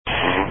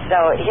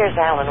So here's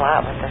Alan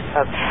Watt with us,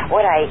 folks.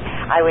 What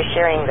I was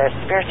sharing the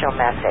spiritual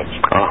message.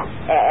 Oh.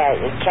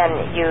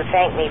 Can you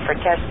thank me for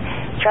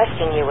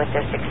trusting you with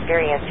this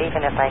experience,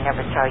 even if I never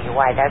tell you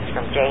why? That's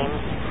from James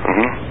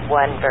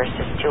 1,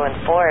 verses 2 and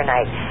 4. And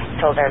I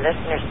told our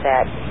listeners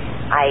that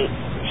I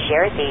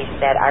share these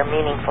that are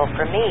meaningful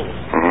for me.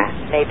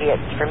 Maybe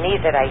it's for me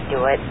that I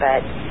do it,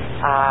 but,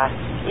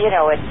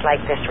 it's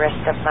like this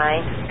wrist of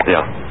mine.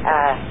 Yeah.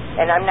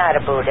 And I'm not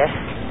a Buddhist.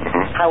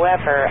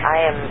 However, I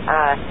am,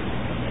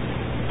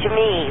 to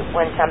me,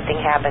 when something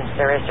happens,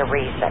 there is a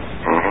reason.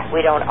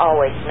 We don't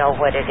always know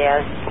what it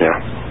is. Yeah.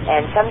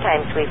 And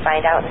sometimes we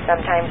find out and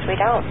sometimes we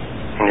don't.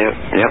 Yep.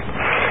 You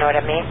know what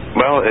I mean?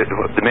 Well,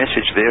 the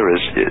message there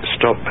is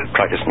stop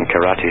practicing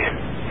karate.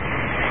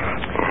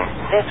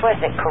 This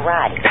wasn't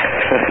karate,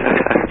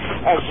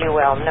 as you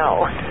well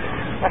know.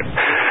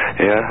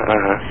 Yeah.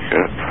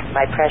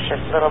 My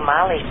precious little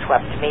Molly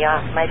swept me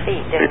off my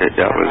feet, didn't she?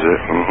 That was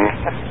it.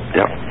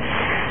 Yep.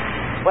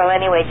 Well,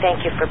 anyway,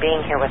 thank you for being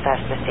here with us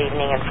this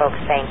evening, and folks,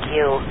 thank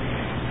you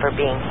for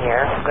being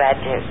here. I'm glad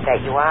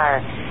that you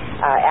are.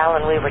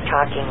 Alan, we were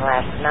talking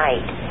last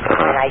night,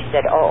 and I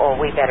said,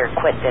 we better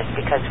quit this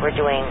because we're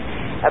doing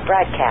a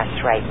broadcast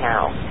right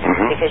now.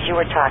 Because you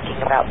were talking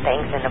about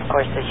things, and of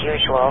course, as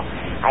usual,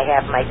 I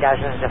have my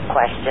dozens of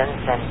questions,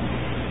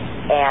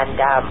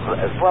 and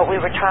what we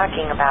were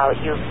talking about,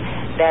 you've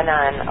been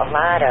on a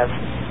lot of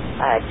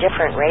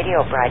different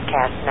radio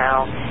broadcasts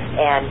now,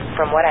 and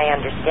from what I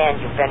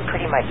understand, you've been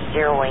pretty much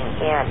zeroing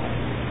in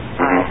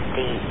on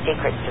the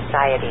secret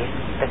societies,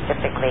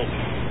 specifically,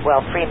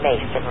 well,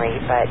 Freemasonry,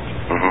 but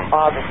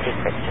all the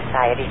secret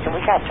societies, and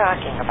we got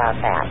talking about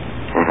that.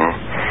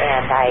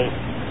 And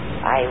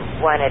I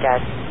wanted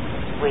us,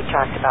 we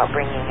talked about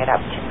bringing it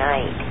up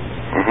tonight,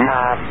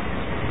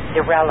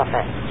 the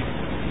relevance.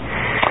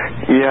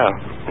 Yeah,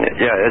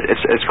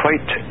 it's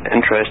quite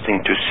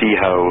interesting to see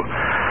how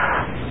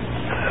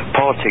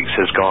politics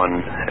has gone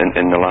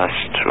in the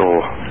last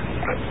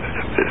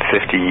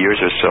 50 years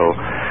or so,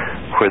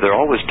 where they're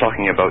always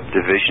talking about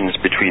divisions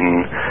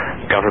between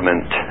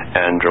government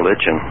and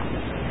religion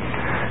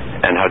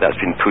and how that's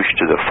been pushed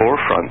to the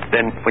forefront.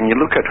 Then when you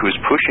look at who's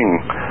pushing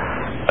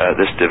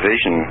this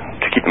division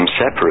to keep them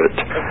separate,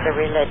 it's the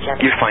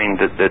religion. You find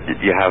that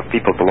you have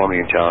people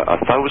belonging to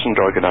 1,000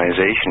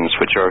 organizations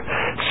which are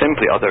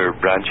simply other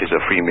branches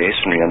of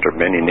Freemasonry under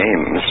many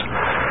names.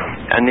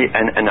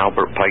 And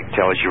Albert Pike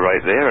tells you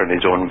right there in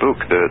his own book,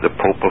 the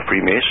Pope of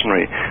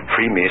Freemasonry,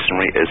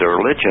 Freemasonry is a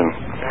religion.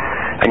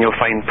 And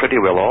you'll find pretty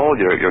well all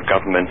your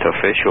government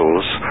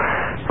officials,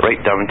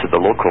 right down to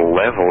the local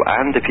level,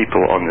 and the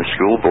people on the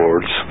school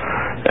boards,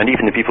 and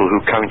even the people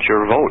who count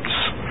your votes,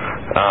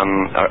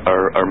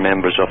 are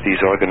members of these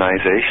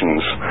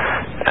organizations.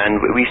 And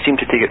we seem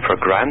to take it for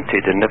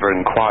granted and never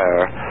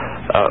inquire,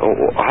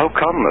 how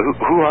come?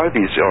 Who are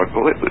these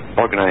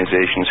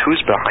organizations?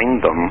 Who's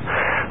behind them?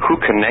 Who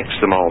connects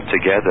them all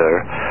together?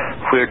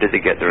 Where did they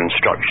get their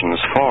instructions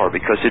for?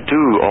 Because they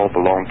do all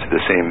belong to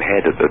the same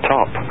head at the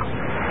top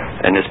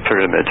in this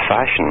pyramid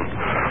fashion.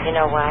 You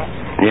know what?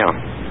 Yeah.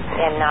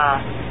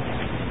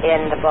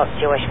 In the book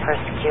Jewish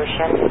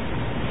Persecution,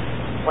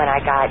 when I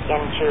got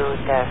into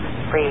the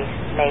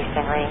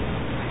Freemasonry,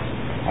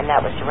 and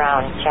that was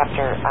around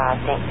chapter, I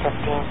think,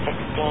 15,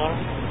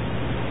 16.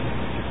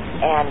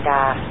 And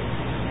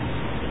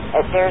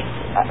there's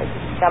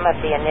some of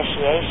the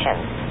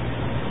initiations,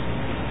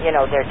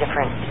 there are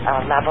different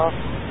levels.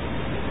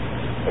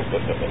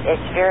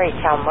 It's very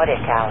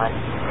Talmudic, Alan.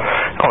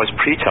 Oh, it's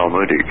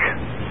pre-Talmudic.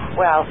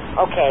 Well,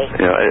 okay.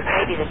 Yeah,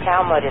 maybe the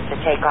Talmud is to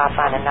take off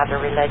on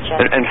another religion.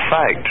 In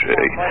fact,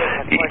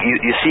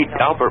 you see,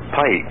 Albert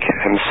Pike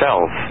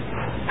himself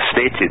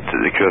stated that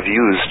they could have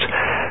used,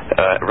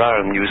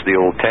 rather than use the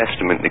Old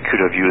Testament, they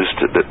could have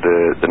used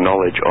the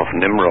knowledge of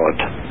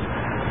Nimrod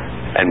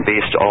and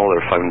based all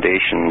their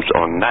foundations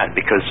on that,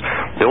 because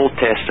the Old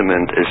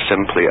Testament is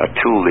simply a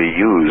tool they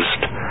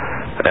used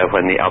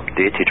when they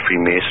updated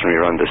Freemasonry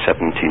around the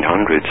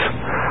 1700s.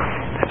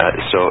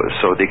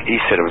 He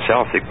said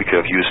himself that we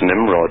could have used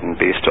Nimrod and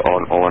based it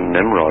on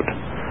Nimrod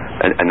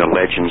and the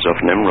legends of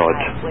Nimrod.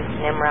 Was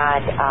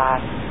Nimrod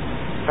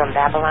from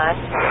Babylon?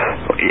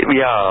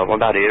 Yeah, well,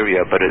 that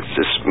area, but it's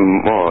just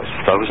it's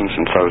thousands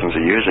and thousands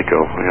of years ago.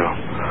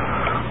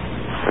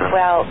 Yeah.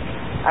 Well,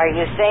 are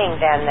you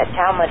saying then that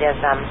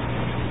Talmudism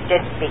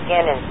didn't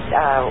begin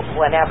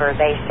whenever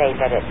they say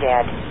that it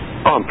did?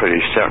 Oh, I'm pretty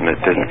certain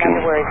it didn't. In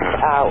other words,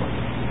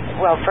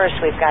 first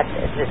we've got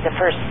the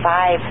first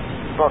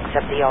 5 books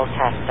of the Old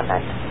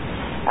Testament,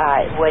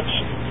 which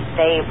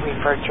they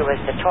refer to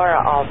as the Torah,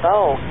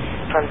 although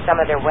from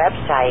some of their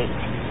websites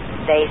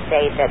they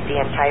say that the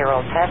entire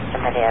Old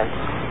Testament is.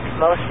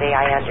 Mostly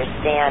I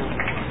understand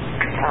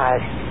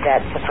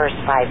that the first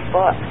 5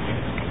 books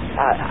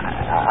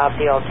of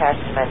the Old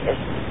Testament is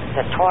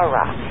the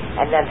Torah,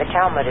 and then the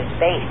Talmud is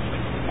based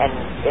in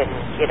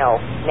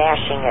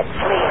gnashing its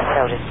sleeve,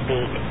 so to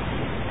speak,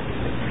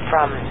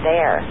 from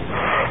there.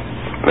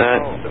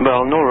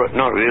 Well, no,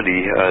 not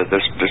really.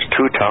 There's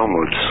 2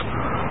 Talmuds.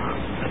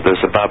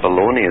 There's the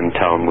Babylonian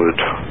Talmud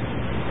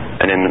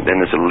And then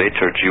there's a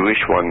later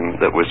Jewish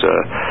one that was a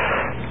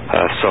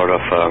sort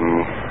of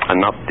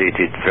an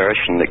updated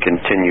version that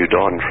continued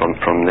on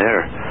from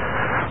there.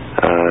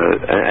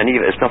 And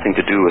even, it's nothing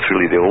to do with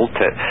really the Old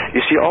Testament.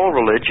 You see, all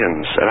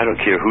religions, and I don't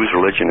care whose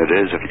religion it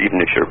is, even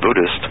if you're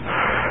Buddhist,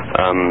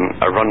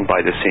 are run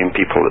by the same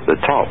people at the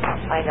top.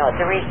 I know.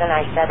 The reason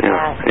I said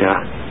that,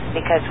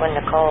 because when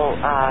Nicole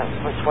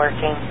was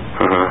working,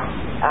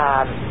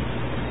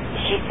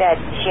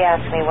 she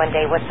asked me one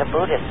day, what's a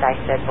Buddhist? I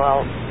said,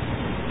 well,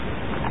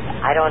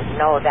 I don't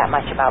know that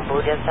much about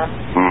Buddhism.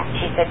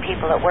 She said,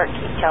 people at work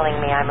keep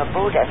telling me I'm a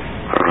Buddhist.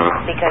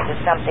 Because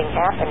if something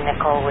happened,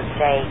 Nicole would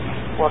say,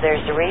 well,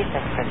 there's a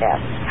reason for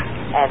this.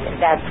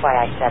 And that's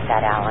why I said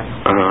that, Alan.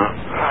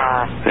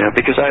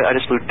 Because I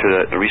just looked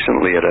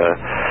recently at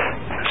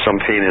some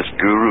famous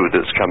guru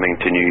that's coming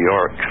to New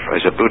York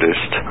as a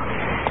Buddhist.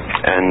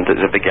 And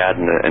there's a big ad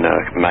in a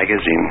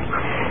magazine.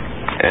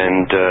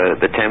 And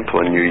the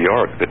temple in New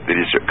York that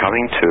he's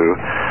coming to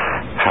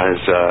has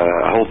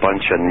a whole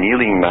bunch of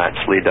kneeling mats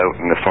laid out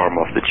in the form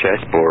of the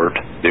chessboard.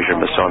 There's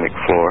your Masonic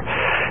floor.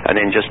 And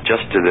then just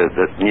to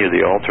near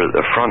the altar at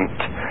the front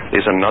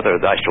is another.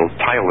 The actual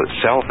tile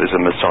itself is a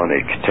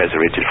Masonic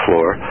tesserated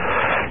floor.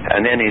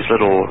 And then these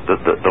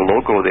the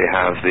logo they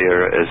have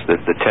there is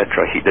the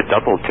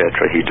double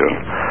tetrahedron.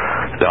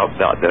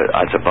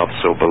 That's above,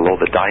 so below,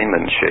 the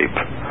diamond shape.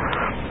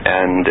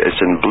 And it's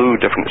in blue,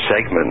 different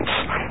segments.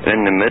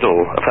 And in the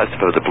middle, that's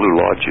for the Blue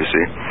Lodge, you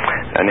see.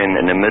 And then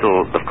in the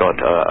middle, they've got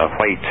a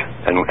white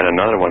and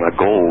another one, a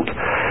gold,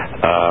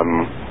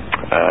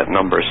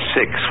 number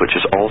 6, which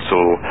is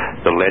also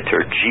the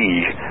letter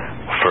G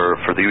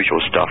for the usual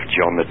stuff,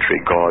 geometry,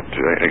 God,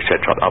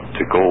 etc., up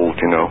to gold,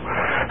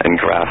 and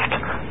graft.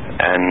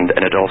 And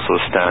it also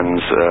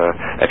stands,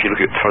 if you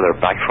look further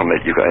back from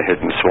it, you've got a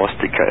hidden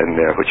swastika in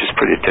there, which is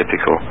pretty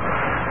typical.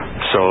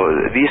 So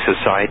these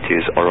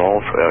societies are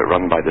all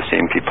run by the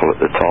same people at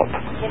the top.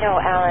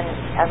 Alan,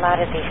 a lot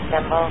of these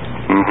symbols,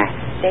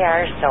 they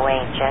are so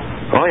ancient.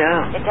 Oh,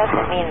 yeah. It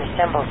doesn't mean the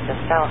symbols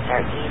themselves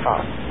are evil.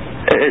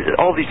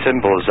 All these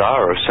symbols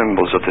are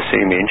symbols of the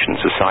same ancient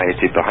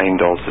society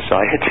behind all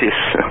societies.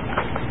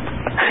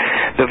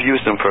 They've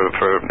used them for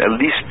at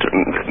least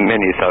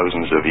many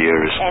thousands of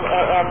years. And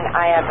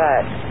I have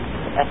a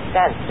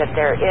sense that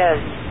there is,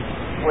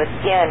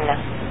 within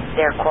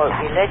their, quote,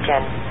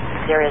 religion,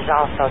 there is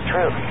also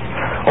truth.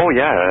 Oh,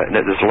 yeah.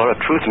 There's a lot of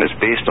truth, and it's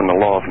based on the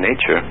law of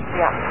nature.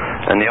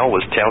 Yeah. And they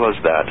always tell us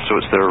that, so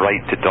it's their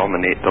right to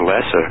dominate the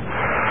lesser.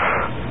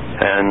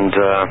 And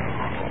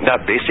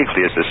that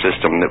basically is the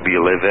system that we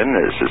live in.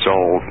 It's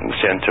all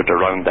centered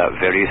around that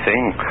very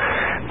thing.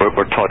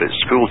 We're taught at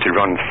school to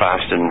run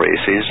fast in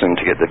races and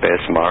to get the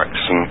best marks,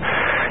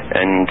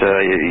 and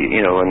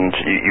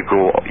you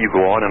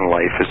go on in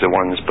life as the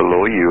ones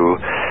below you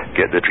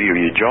get the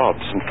dreary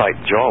jobs. In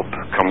fact, job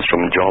comes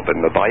from job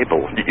in the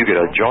Bible. You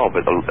get a job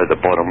at the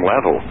bottom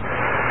level,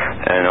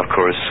 and of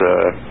course,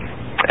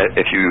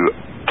 if you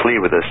play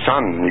with the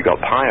sun, you got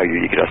higher,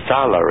 you get a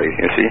salary,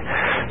 you see.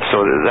 So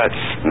that's...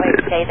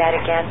 Wait, say that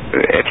again?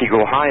 If you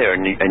go higher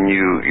and you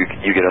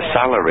get a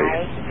salary.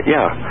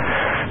 Yeah,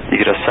 you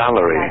get a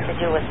salary. What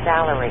does that have to do with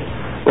salary?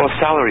 Well,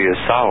 salary is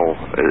sal.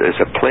 It's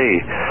a play.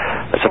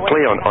 It's a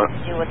play on... What does that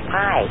have to do with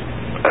pie?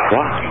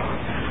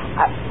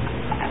 What?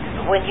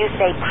 When you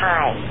say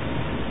pie...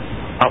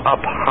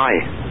 Up high.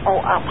 Oh,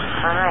 up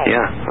high.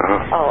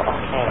 Yeah. Oh,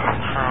 okay, up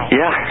high.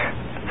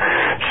 Yeah.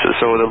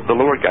 So the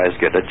lower guys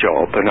get a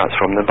job, and that's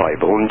from the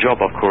Bible. And Job,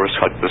 of course,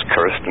 was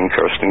cursed, and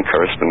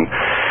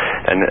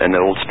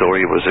the old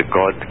story was that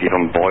God gave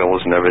him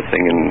boils and everything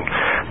and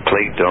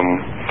plagued him,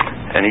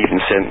 and even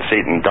sent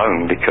Satan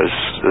down, because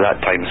at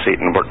that time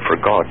Satan worked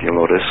for God, you'll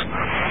notice,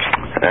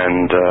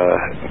 and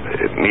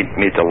it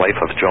made the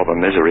life of Job a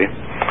misery.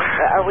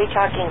 Are we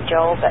talking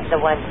Job, the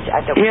ones...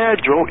 Yeah,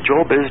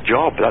 Job is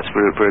Job. That's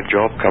where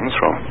Job comes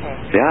from. Okay.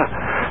 Yeah,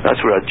 that's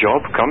where a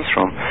job comes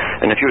from.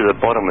 And if you're at the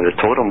bottom of the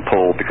totem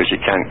pole because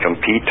you can't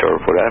compete or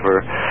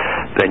whatever,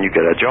 then you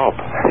get a job,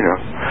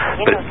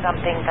 You know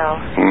something, though?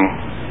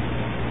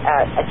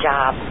 A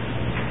job.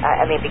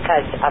 I mean,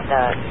 because of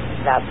the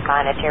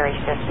monetary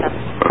system.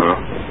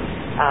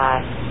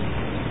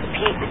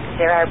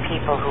 There are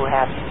people who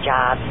have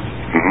jobs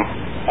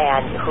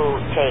and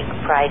who take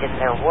pride in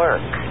their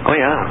work. Oh,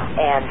 yeah.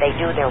 And they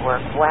do their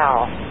work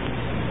well.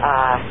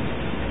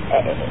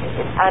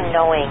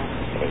 Unknowing,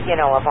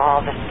 of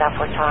all the stuff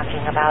we're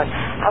talking about.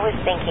 I was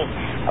thinking,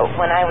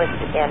 when I was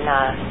in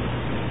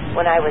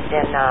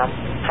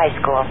high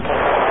school taking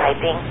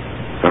typing,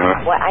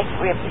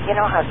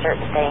 how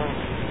certain things,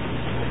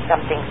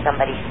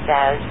 somebody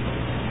says,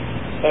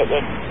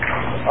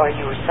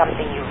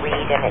 something you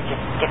read and it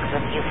just sticks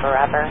with you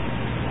forever.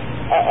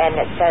 And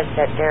it says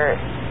that there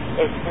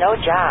is no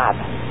job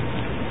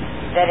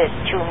that is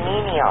too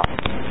menial.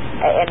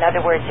 In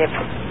other words, if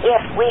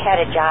we had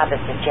a job as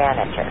a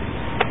janitor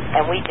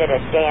and we did a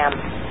damn,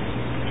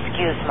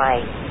 excuse my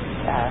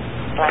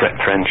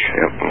French,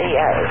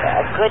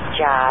 a good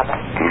job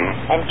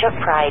and took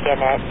pride in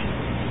it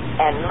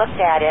and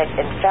looked at it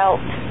and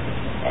felt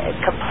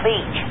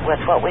complete with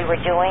what we were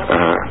doing,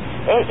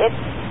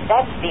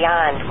 That's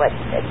beyond what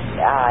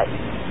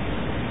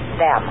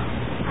them.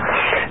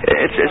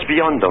 It's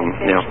beyond them.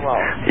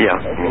 Yeah.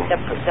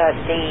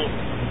 The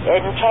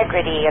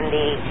integrity and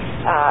the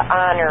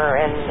honor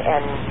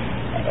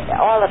and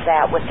all of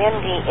that within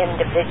the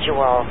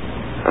individual.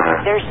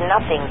 There's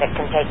nothing that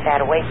can take that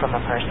away from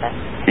a person.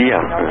 Yeah.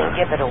 You can only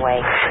give it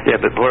away.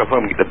 Yeah, but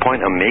the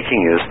point I'm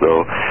making is,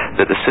 though,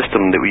 that the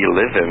system that we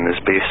live in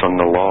is based on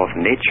the law of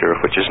nature,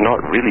 which is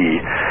not really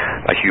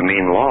a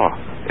humane law.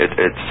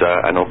 It's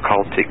an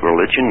occultic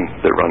religion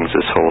that runs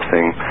this whole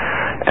thing.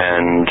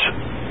 And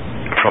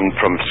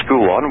from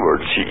school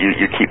onwards,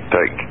 you keep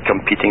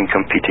competing,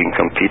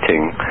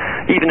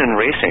 even in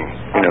racing,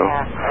 you know.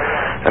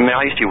 I mean,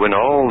 I used to win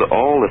all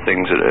the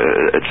things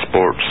at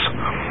sports.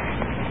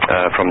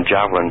 From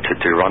javelin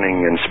to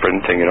running and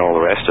sprinting and all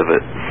the rest of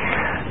it.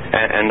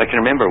 And I can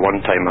remember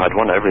one time I'd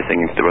won everything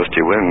there was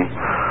to win.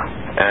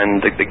 And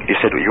he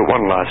said, well, you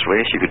won last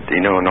race, you could,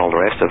 and all the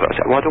rest of it. I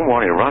said, well, I don't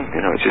want to run,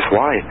 it's just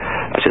why?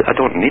 I said, I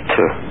don't need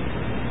to.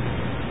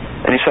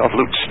 And he sort of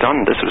looked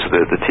stunned. This was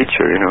the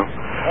teacher,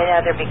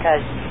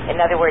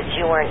 In other words,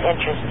 you weren't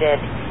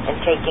interested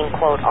in taking,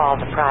 quote, all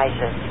the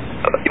prizes.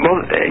 Well,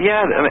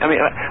 yeah. I mean,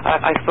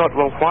 I thought,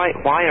 well,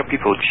 why are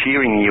people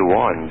cheering you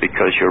on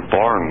because you're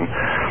born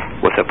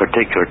with a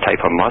particular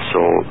type of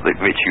muscle that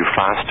makes you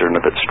faster and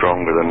a bit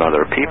stronger than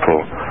other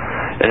people?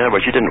 In other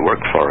words, you didn't work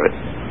for it.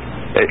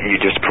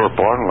 You just were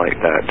born like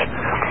that.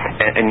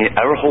 And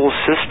our whole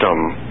system,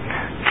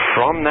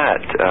 from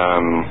that,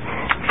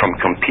 from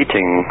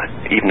competing,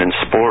 even in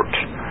sport,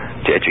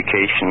 to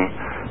education,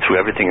 through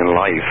everything in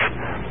life,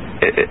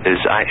 is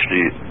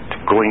actually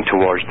going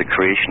towards the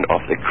creation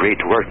of the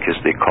great work, as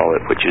they call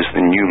it, which is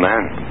the new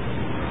man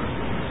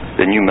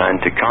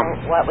to come.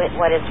 What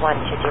is one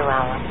to do,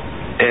 Alan?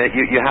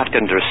 You have to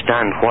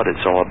understand what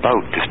it's all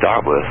about to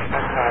start with.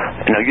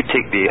 Okay. Now you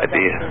take the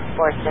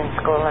sports in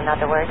school, in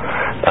other words.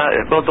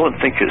 Well, don't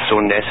think it's so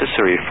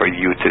necessary for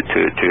you to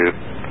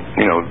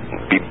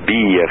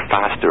be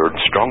faster and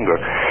stronger.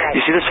 Right.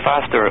 You see, this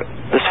faster.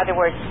 In other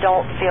words,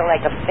 don't feel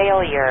like a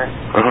failure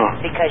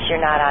because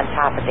you're not on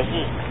top of the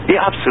heap.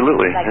 Yeah,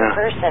 absolutely. Like a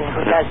person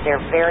who does their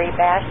very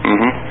best.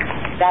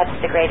 That's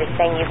the greatest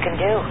thing you can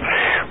do.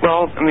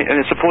 Well, I mean,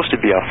 and it's supposed to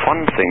be a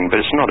fun thing,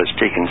 but it's not. It's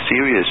taken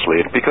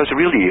seriously because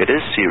really it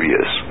is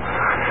serious.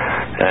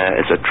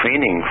 It's a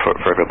training for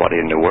everybody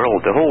in the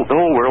world. The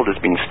whole world has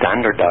been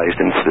standardized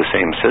into the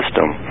same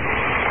system,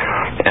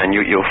 and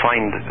you'll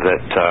find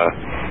that.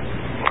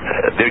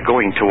 They're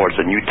going towards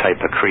a new type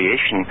of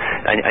creation,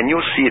 and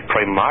you'll see it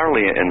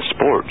primarily in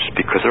sports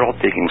because they're all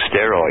taking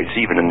steroids,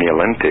 even in the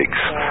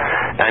Olympics.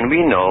 And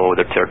we know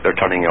that they're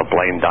turning a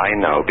blind eye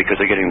now because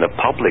they're getting the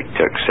public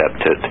to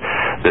accept it,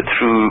 that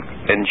through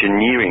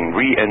engineering,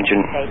 they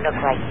look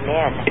like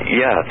men.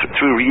 Yeah,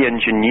 through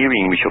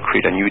re-engineering we shall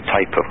create a new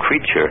type of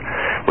creature.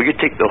 Well, you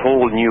take the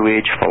whole New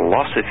Age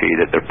philosophy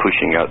that they're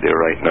pushing out there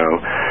right now,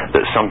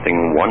 that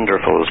something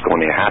wonderful is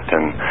going to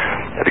happen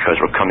because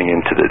we're coming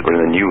into we're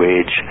in the New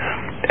Age,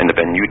 and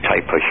a new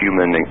type of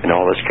human and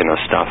all this kind of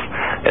stuff.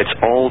 It's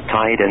all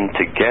tied in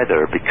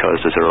together because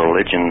there's a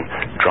religion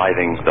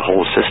driving the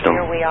whole system.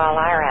 Here we all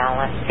are,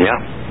 Alan. Yeah.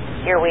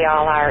 Here we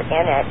all are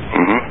in it.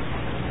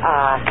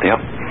 Yep.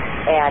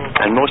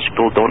 And most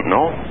people don't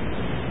know.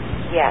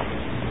 Yes.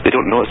 They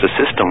don't know it's a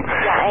system.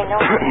 Yeah, I know.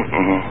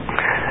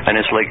 And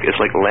it's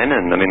like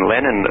Lenin. I mean,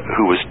 Lenin,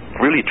 who was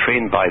really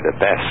trained by the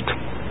best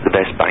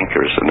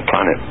bankers on the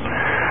planet,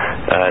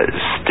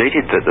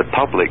 stated that the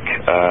public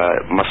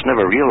must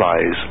never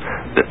realize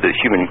that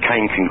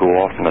humankind can go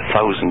off in 1,000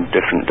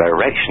 different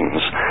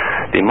directions.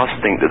 They must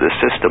think that the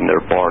system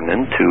they're born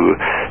into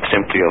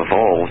simply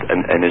evolved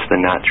and is the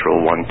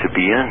natural one to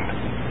be in.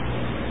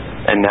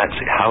 And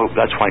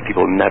that's why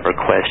people never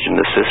question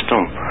the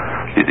system.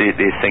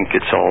 They think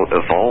it's all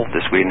evolved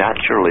this way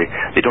naturally.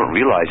 They don't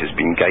realize it's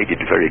been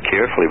guided very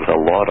carefully with a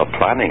lot of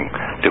planning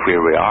to where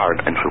we are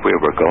and to where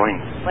we're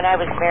going. When I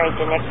was married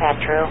to Nick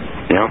Petru,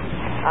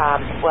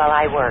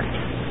 I worked.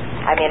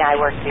 I mean, I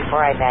worked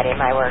before I met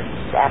him. I worked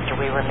after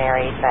we were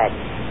married, but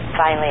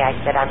finally I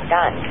said, I'm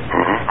done.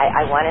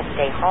 I want to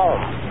stay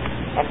home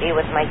and be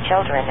with my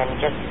children and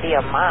just be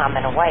a mom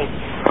and a wife.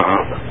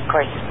 Of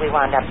course, we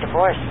wound up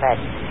divorced, but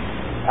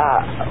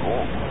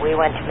we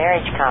went to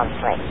marriage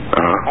counseling.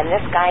 And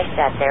this guy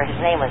sat there. His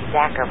name was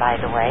Zacher, by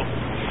the way.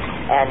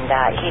 And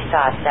he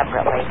saw us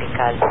separately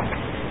because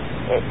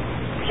it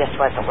just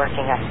wasn't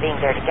working us being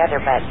there together.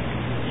 But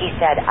he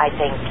said, I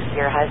think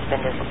your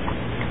husband is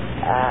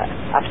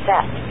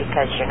upset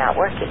because you're not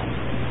working.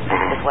 I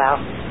said,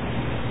 well,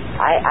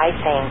 I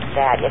think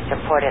that it's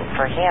important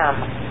for him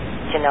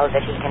to know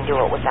that he can do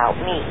it without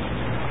me.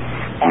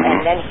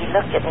 And then he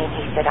looked at me and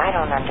he said, I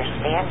don't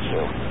understand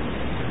you.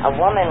 A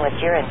woman with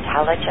your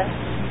intelligence,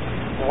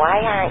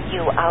 why aren't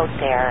you out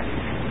there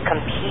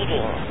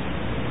competing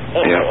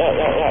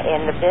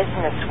in the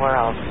business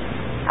world?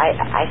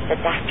 I said,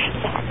 Dr.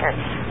 Zacher,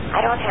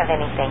 I don't have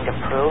anything to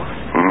prove.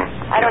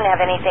 I don't have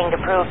anything to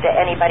prove to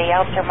anybody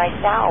else or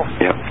myself.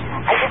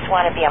 I just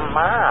want to be a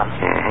mom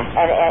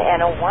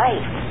and a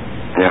wife.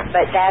 Yeah.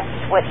 But that's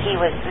what he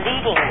was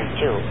leading you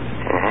to.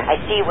 I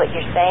see what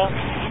you're saying.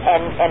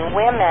 And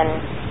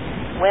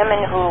women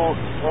who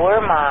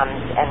were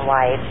moms and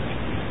wives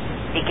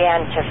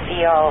began to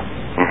feel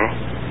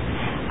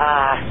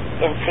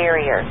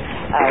inferior.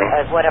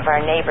 One of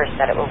our neighbors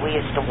said it. We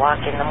used to walk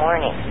in the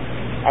morning,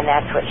 and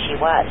that's what she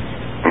was.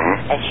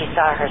 And she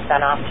saw her son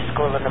off to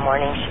school in the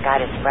morning. She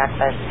got his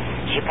breakfast.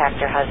 She packed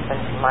her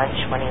husband's lunch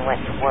when he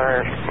went to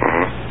work.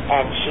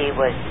 And she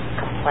was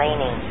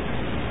complaining.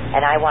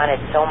 And I wanted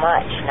so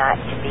much not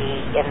to be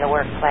in the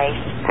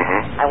workplace.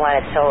 I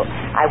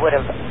would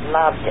have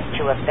loved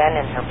to have been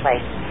in her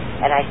place.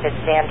 And I said,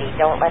 Sandy,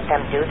 don't let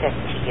them do this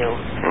to you.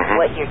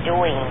 What you're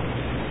doing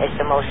is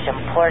the most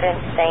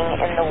important thing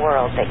in the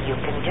world that you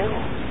can do.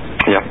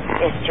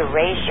 Is to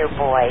raise your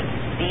boy,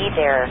 be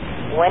there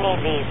when he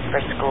leaves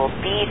for school,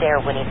 be there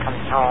when he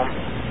comes home,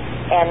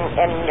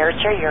 and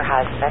nurture your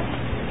husband.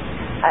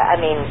 I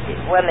mean,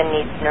 women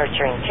need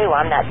nurturing too.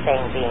 I'm not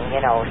saying being,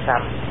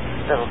 some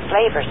little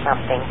slave or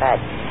something, but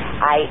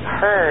I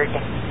heard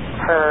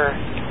her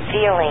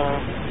feeling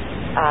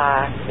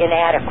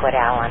inadequate,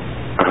 Alan,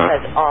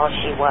 because all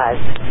she was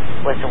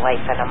a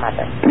wife and a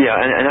mother. Yeah,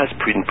 and that's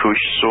been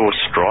pushed so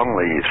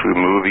strongly through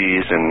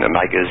movies and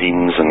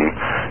magazines,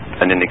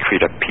 and then they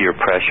create a peer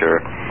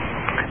pressure.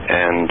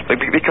 And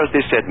because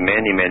they said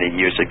many, many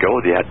years ago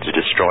they had to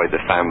destroy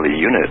the family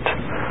unit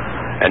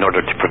in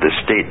order for the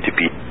state to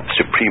be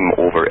supreme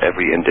over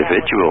every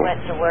individual. He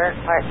went to work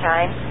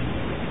part-time,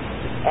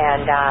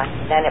 and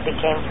then it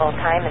became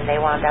full-time, and they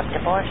wound up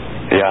divorced.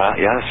 Yeah,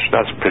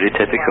 that's pretty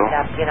typical.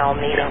 They wound up,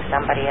 meeting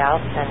somebody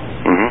else,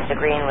 and the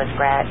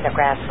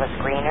grass was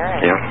greener.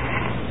 And,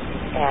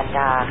 and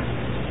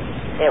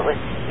it was,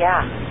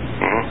 Yeah,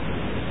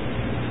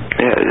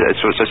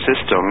 so it's a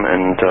system,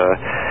 and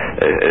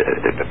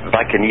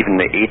back in even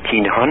the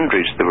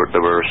 1800s,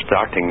 they were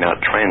starting that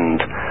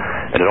trend,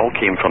 and it all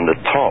came from the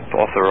top,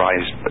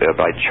 authorized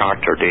by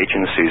chartered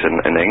agencies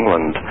in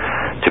England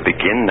to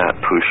begin that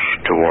push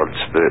towards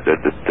the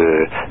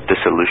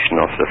dissolution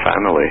of the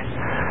family.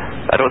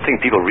 I don't think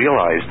people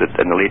realized that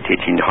in the late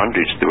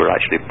 1800s they were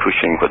actually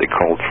pushing what they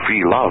called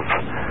free love.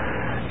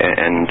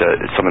 And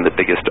some of the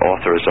biggest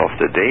authors of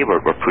the day were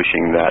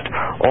pushing that,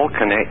 all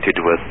connected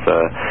with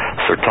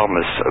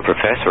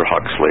Professor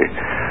Huxley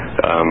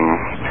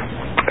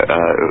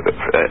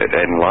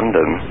in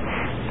London.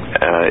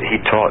 He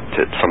taught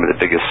at some of the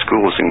biggest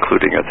schools,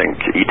 including, I think,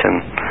 Eton,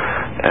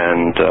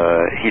 and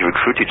he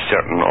recruited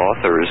certain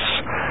authors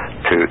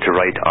to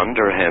write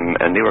under him,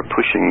 and they were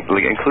pushing,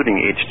 including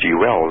H.G.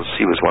 Wells.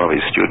 He was one of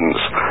his students,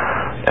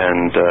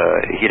 and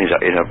he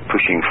ended up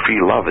pushing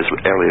free love as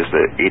early as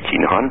the late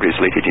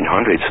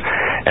 1800s,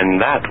 and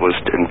that was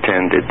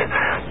intended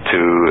to,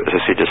 as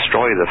I say,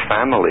 destroy the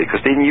family,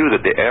 because they knew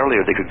that the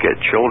earlier they could get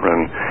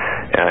children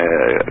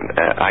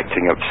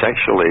acting up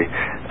sexually,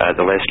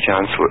 the less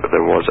chance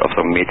there was of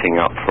them mating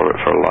up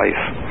for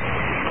life.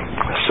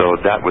 So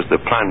that was the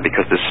plan,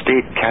 because the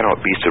state cannot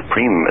be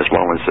supreme as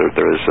long as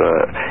there is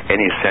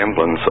any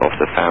semblance of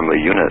the family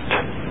unit.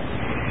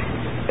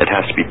 It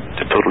has to be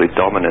totally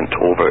dominant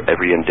over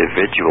every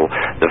individual.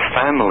 The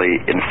family,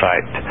 in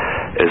fact,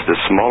 is the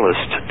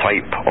smallest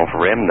type of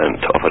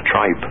remnant of a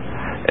tribe,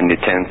 and they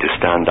tend to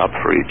stand up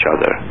for each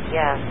other.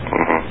 Yeah.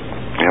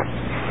 Yeah.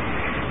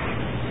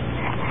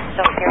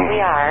 So here we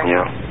are,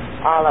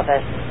 all of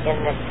us in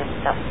this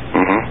system.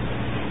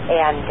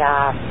 And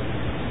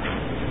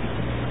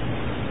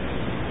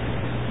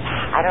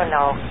I don't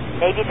know,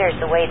 maybe there's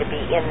a way to be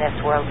in this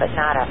world but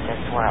not of this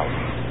world.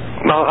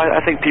 Well, I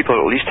think people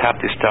at least have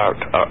to start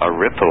a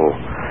ripple.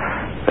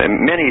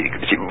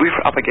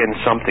 We're up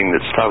against something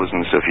that's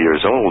thousands of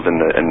years old in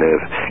the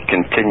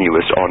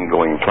continuous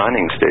ongoing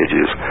planning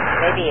stages.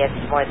 Maybe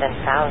it's more than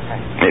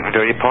thousands.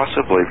 Very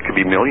possibly. It could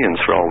be millions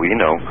for all we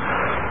know.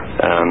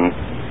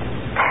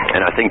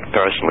 And I think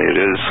personally it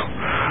is.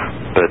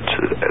 But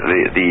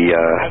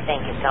I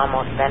think it's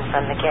almost been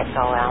from the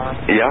get-go, Alan.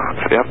 Yeah.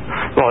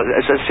 Well,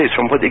 as I say,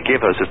 from what they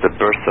give us is the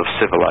birth of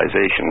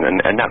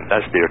civilization, and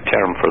that's their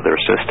term for their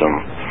system.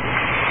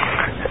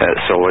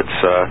 So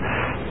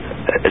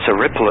it's a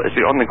ripple. It's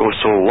been on the go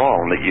so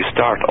long that you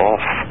start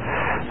off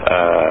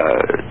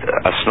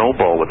a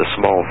snowball with a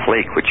small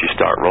flake, which you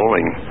start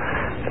rolling,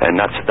 and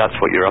that's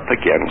what you're up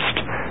against.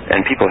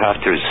 And people have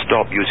to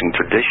stop using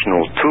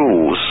traditional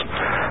tools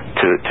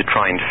to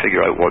try and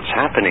figure out what's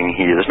happening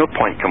here. There's no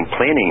point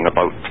complaining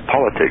about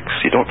politics.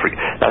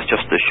 That's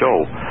just the show.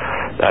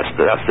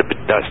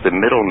 That's the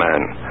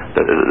middleman,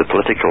 the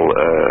political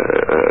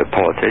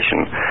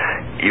politician.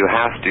 You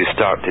have to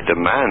start to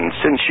demand,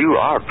 since you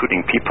are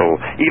putting people,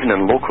 even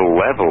in local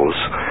levels,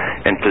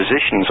 in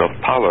positions of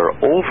power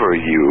over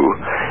you,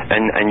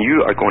 and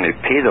you are going to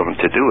pay them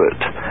to do it,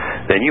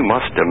 then you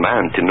must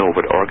demand to know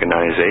what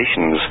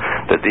organizations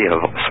that they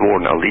have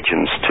sworn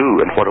allegiance to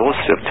and what oaths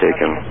they've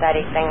taken. The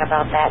pathetic thing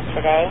about that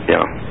today,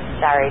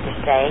 sorry to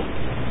say,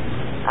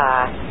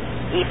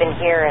 even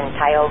here in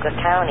Tioga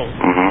County,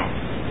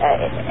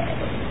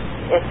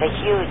 it's a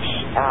huge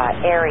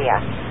area.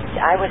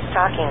 I was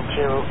talking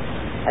to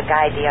a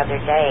guy the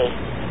other day,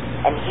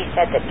 and he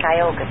said that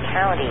Tioga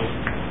County,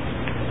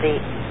 the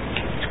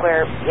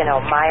square,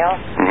 mile,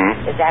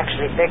 is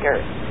actually bigger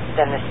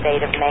than the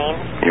state of Maine.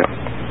 Yeah.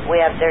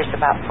 There's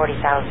about 40,000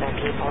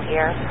 people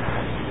here.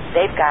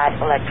 They've got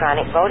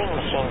electronic voting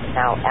machines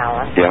now,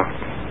 Alan. Yeah.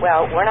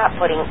 Well, we're not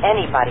putting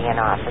anybody in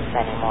office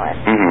anymore.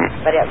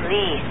 But at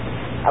least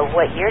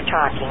what you're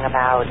talking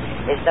about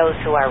is those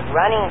who are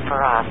running for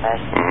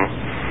office,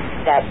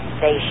 that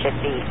they should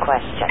be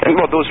questioned.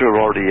 Well, those who are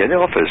already in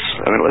office,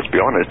 I mean, let's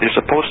be honest, they're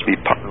supposed to be,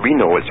 we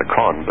know it's a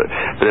con, but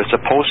they're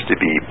supposed to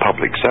be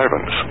public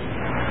servants.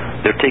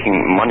 They're taking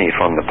money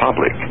from the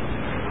public,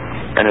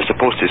 and they're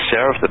supposed to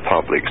serve the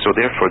public, so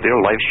therefore their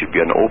life should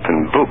be an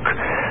open book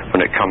when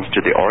it comes to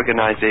the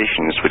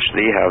organizations which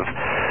they have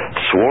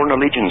sworn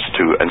allegiance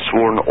to and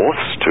sworn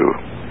oaths to.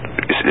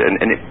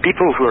 And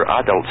people who are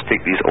adults take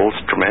these oaths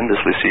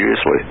tremendously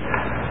seriously.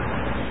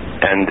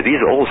 And these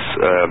oaths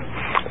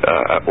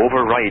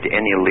override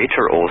any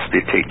later oaths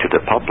they take to the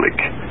public.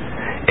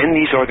 In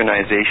these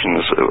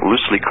organizations,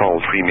 loosely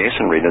called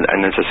Freemasonry,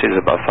 and as I say,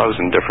 there's about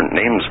 1,000 different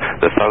names,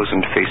 the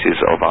 1,000 faces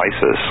of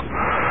Isis.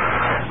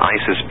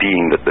 Isis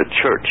being the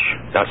church,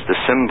 that's the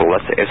symbol,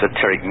 that's the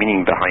esoteric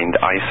meaning behind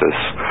Isis.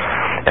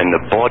 And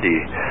the body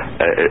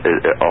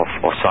of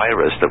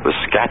Osiris that was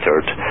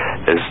scattered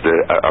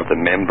are the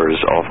members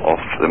of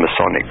the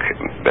Masonic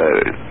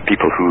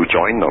people who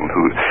join them.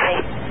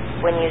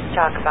 When you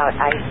talk about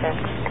Isis,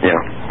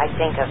 I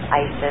think of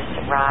Isis,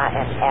 Ra,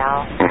 and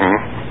El.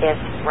 Is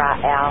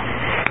Ra-El?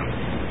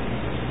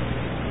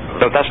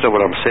 No, that's not what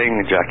I'm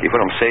saying, Jackie.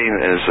 What I'm saying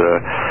is,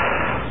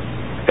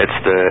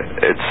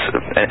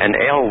 and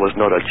El was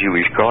not a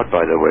Jewish god,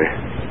 by the way.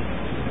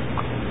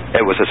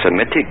 It was a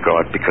Semitic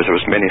god because there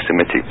was many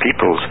Semitic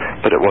peoples,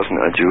 but it wasn't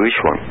a Jewish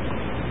one.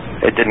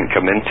 It didn't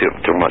come into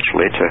it till much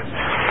later.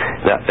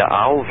 The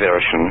Al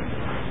version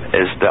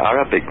is the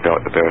Arabic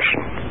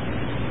version.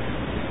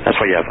 That's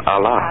why you have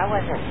Allah. I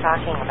wasn't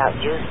talking about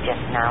Jews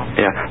just now.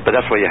 Yeah, but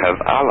that's why you have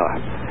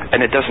Allah.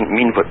 And it doesn't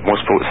mean what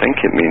most folks think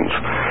it means.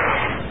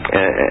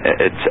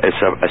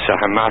 It's a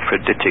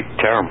hermaphroditic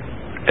term.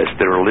 It's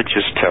the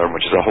religious term,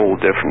 which is a whole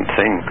different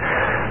thing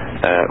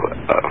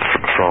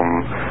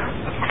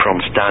from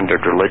standard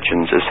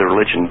religions. It's the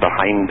religion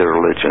behind the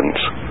religions.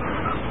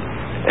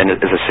 And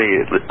as I say,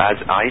 as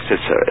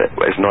Isis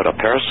is not a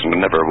person,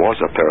 never was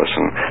a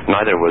person,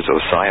 neither was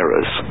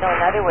Osiris. So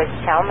in other words,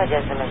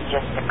 Talmudism is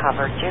just a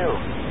cover Jew,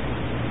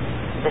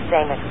 the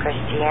same as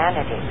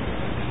Christianity.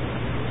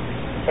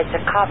 It's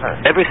a cover.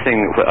 Everything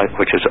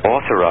which is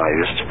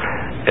authorized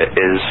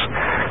is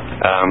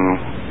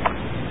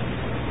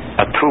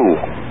a tool.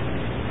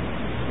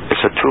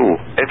 It's a tool.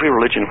 Every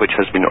religion which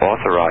has been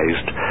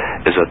authorized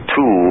is a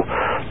tool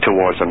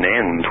towards an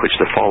end which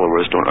the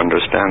followers don't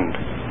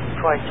understand.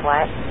 Towards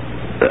what?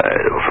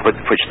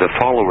 Which the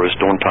followers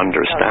don't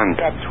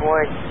understand. So you said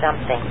towards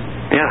something.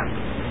 Yeah.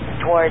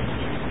 Towards.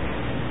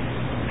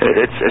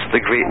 It's the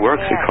great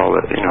work they call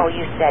it. Oh,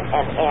 you said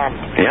an end.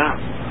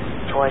 Yeah.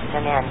 Towards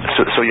an end.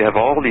 So you have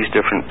all these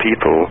different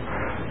people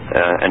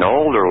and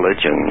all the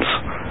religions,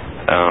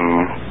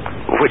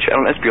 which,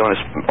 and let's be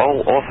honest, all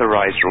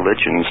authorized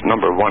religions,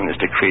 number one, is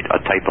to create a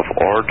type of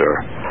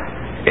order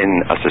in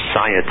a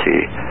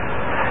society.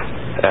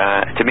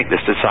 To make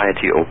the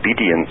society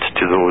obedient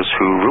to those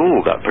who rule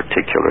that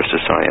particular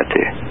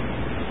society.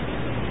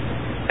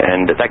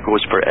 And that goes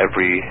for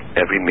every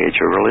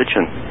major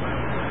religion.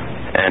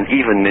 And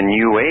even the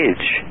New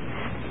Age,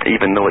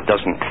 even though it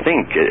doesn't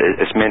think,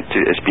 it's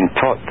been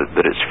taught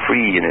that it's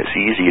free and it's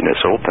easy and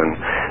it's open.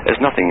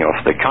 There's nothing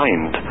of the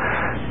kind,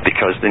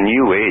 because the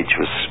New Age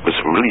was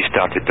really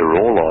started to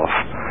roll off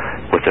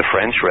with the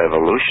French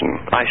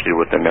Revolution, actually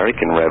with the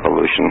American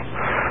Revolution.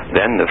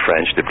 Then the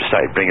French, they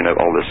started bringing out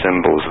all the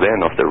symbols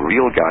then of the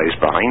real guys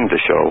behind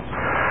the show.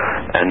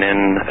 And then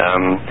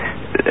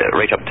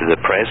right up to the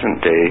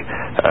present day,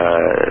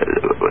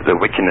 the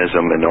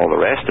Wiccanism and all the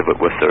rest of it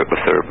with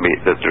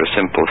their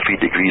simple 3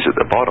 degrees at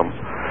the bottom.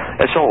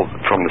 It's all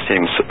from the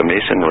same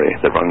masonry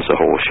that runs the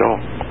whole show.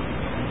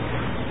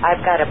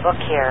 I've got a book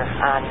here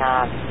on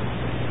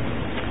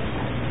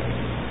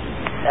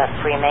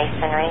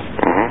Freemasonry.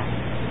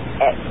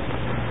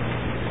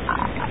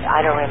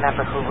 I don't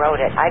remember who wrote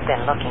it. I've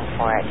been looking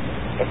for it.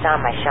 It's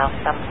on my shelf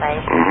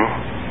someplace.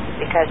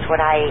 Because what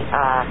I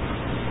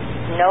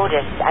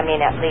noticed, I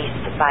mean, at least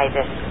by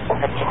this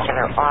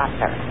particular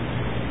author,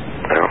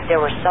 there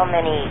were so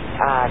many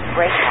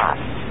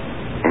breakups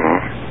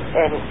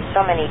and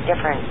so many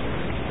different.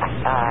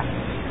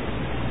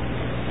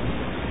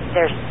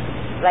 There's,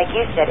 like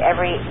you said,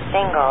 every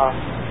single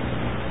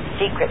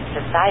secret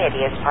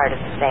society is part of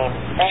the same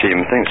thing. Same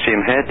thing,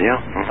 same head, yeah.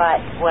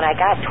 But when I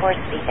got towards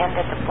the end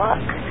of the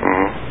book,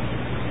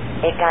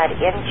 it got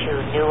into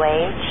New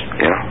Age,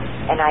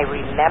 and I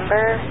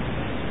remember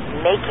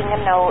making a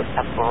note,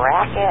 a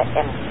bracket,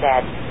 and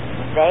said,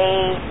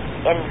 they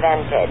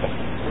invented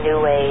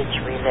New Age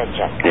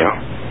religion.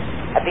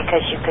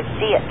 Because you could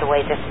see it the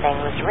way this thing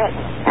was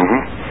written.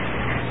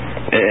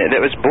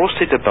 It was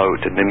boasted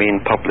about in the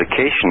main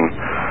publication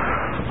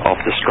of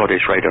the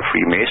Scottish Rite of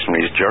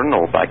Freemasonry's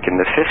journal back in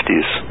the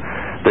 50s.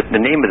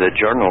 the name of the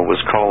journal was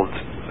called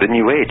The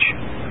New Age.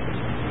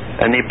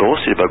 And they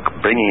boasted about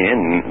bringing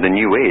in the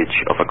New Age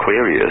of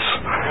Aquarius,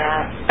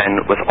 and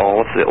with all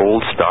of the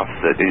old stuff,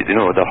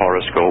 the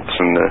horoscopes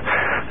and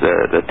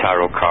the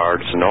tarot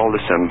cards and all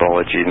the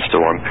symbology and so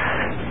on,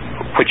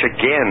 which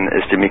again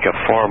is to make a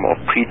form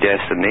of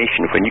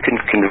predestination. When you can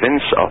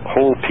convince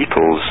whole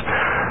peoples,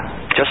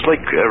 just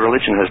like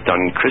religion has done,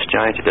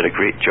 Christianity did a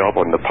great job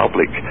on the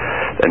public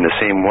in the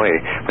same way.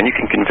 When you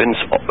can convince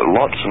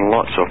lots and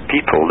lots of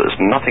people there's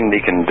nothing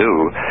they can do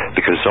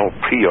because it's all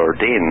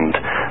preordained,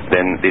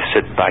 then they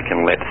sit back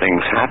and let things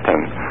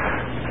happen.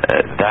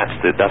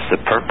 That's the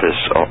purpose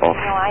of...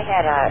 I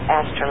had an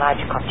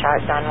astrological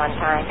chart done one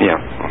time. Yeah.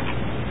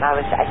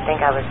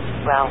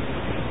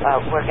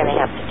 We're going to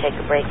have to take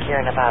a break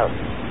here in about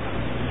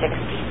 60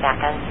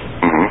 seconds.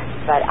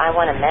 Mm-hmm. But I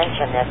want to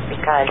mention this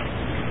because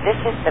this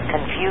is the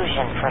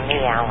confusion for me,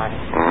 Alan.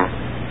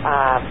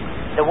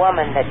 Mm-hmm. The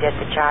woman that did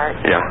the chart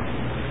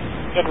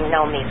didn't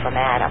know me from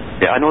Adam.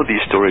 Yeah, I know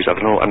these stories. I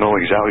know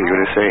exactly what you're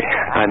going to say.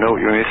 I know what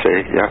you're going to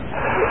say,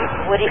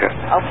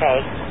 Okay,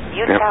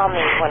 you tell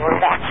me when we're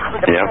back from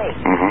the break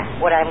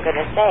what I'm going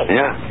to say.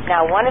 Yeah.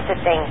 Now, one of the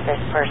things this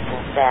person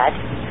said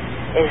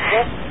is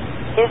this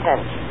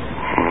isn't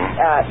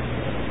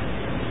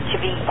to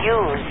be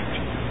used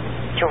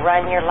to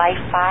run your life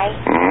by.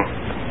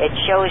 Mm-hmm. It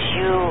shows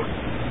you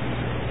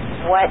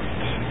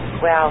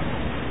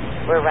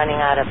we're running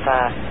out of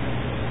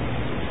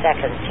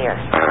seconds here.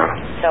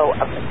 So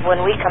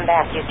when we come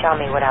back, you tell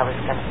me what I was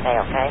going to say,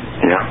 okay?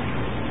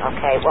 Yeah.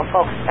 Okay, well,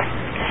 folks,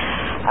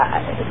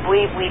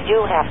 we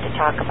do have to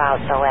talk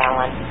about, though,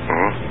 Alan,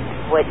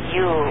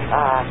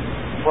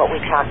 what we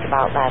talked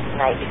about last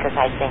night, because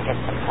I think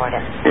it's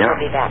important. Yeah. We'll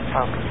be back,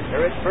 folks.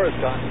 There is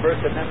first on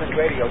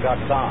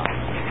FirstAmendmentRadio.com.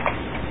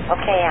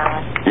 Okay,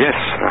 Alan. Yes.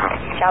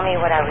 Tell me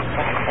what I was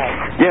going to say.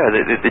 Yeah,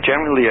 they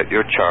generally at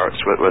your charts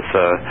with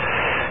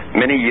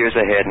many years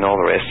ahead and all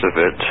the rest of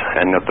it,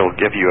 and they'll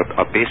give you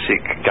a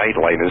basic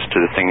guideline as to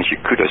the things you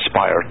could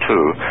aspire to.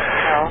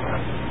 No.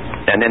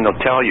 And then they'll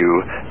tell you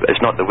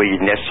it's not the way you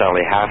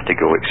necessarily have to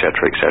go, etc.,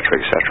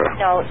 etc., etc.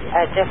 No,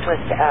 this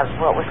was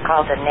what was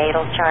called a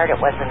natal chart.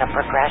 It wasn't a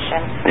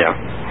progression. Yeah.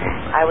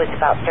 I was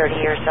about 30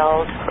 years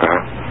old.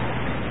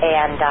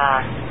 And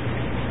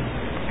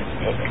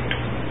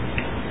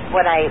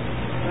when I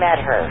met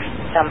her,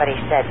 somebody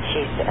said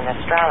she's an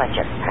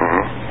astrologist.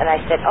 And I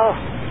said,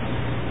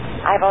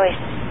 I've always,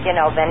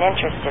 been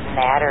interested in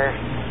that or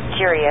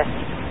curious.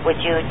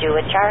 Would you do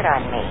a chart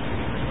on me?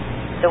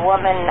 The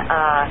woman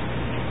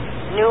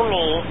knew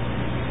me.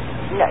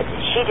 No,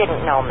 she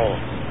didn't know me.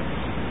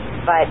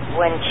 But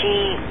when she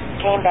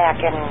came back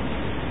and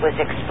was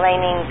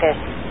explaining this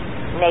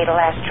natal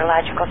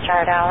astrological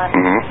chart, Alan,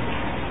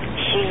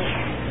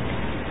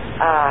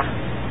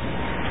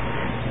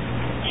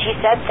 she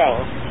said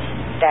things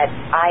that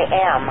I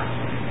am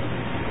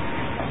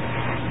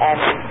and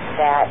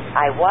that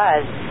I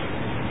was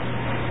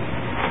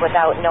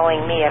without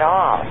knowing me at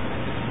all,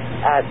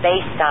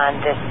 based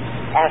on this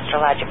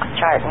astrological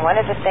chart. And one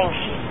of the things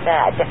she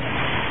said,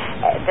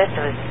 this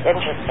was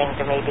interesting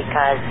to me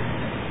because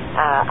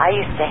I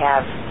used to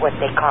have what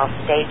they call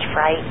stage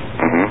fright.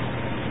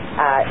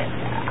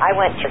 I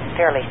went to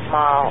fairly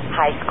small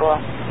high school,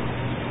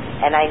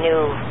 and I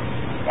knew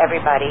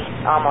everybody,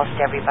 almost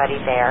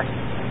everybody there.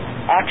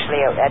 Actually,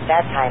 at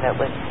that time, it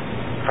was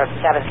from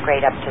 7th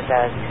grade up to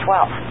the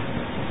 12th.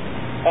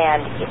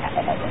 And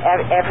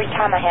every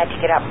time I had to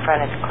get up in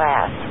front of the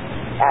class,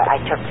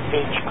 I took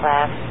speech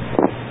class,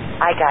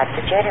 I got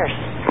the jitters.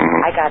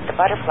 I got the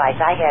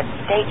butterflies. I had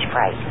stage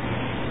fright.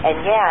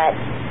 And yet,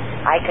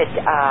 I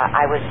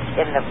was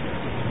in the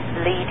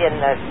lead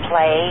in the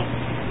play.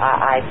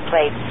 I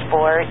played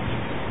sports.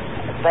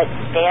 But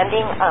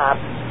standing up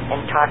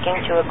and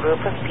talking to a group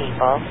of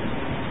people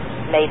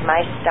made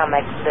my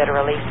stomach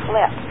literally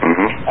flip.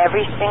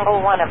 Every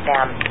single one of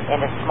them in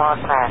a small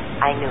class,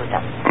 I knew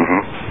them.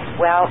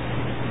 Well,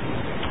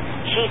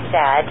 she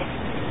said,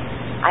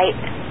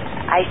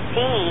 I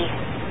see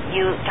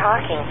you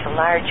talking to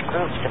large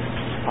groups of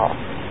people.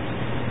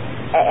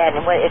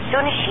 And as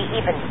soon as she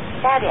even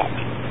said it,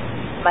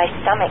 my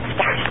stomach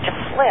started to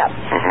flip.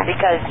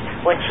 Because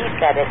when she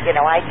said it,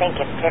 I think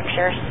in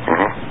pictures,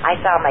 I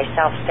saw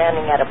myself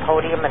standing at a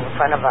podium in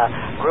front of a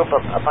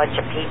bunch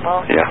of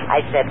people. Yeah.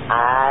 I said,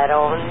 I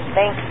don't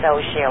think so,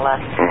 Sheila.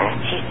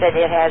 She said,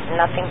 it has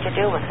nothing to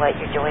do with what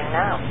you're doing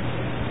now.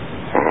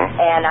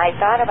 And I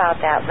thought about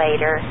that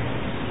later.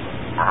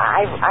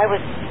 I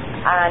was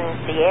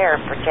on the air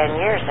for 10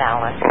 years,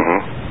 Alan,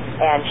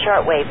 and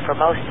shortwave for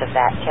most of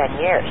that 10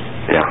 years,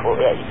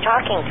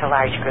 talking to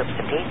large groups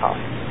of people.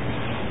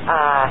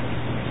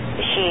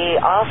 She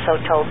also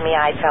told me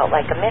I felt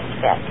like a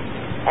misfit,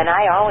 and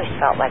I always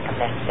felt like a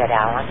misfit,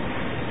 Alan.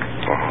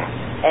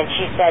 And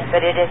she said,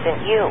 but it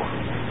isn't you.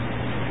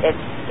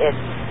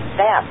 It's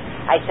them.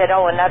 I said,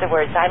 in other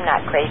words, I'm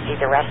not crazy,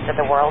 the rest of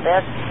the world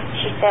is.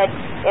 She said,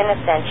 in a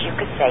sense, you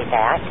could say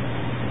that.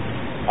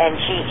 And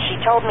she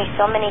told me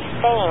so many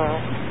things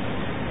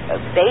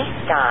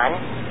based on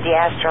the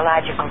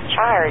astrological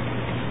chart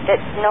that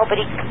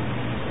nobody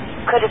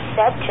could have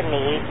said to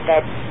me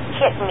that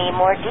hit me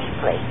more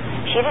deeply.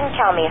 She didn't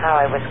tell me how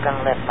I was going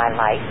to live my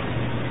life.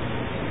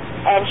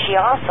 And she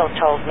also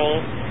told me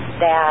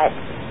that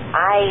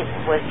I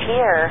was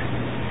here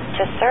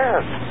to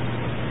serve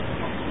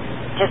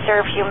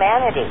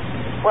humanity.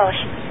 Well,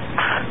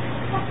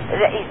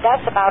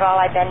 that's about all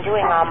I've been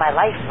doing all my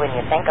life when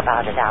you think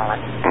about it,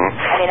 Alan.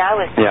 I mean, I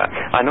was... Yeah,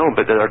 I know,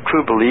 but there are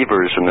true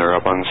believers and there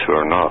are ones who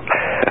are not.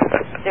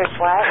 There's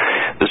what?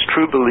 There's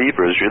true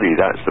believers, really,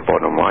 that's the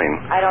bottom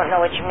line. I don't know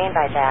what you mean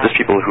by that. There's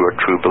people who are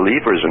true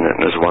believers in it,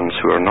 and there's ones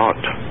who are not.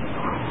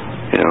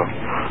 You know?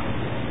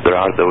 There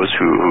are those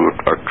who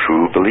are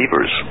true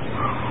believers.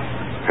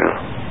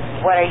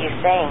 Yeah. What are you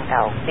saying,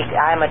 though?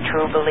 I'm a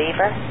true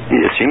believer?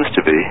 It seems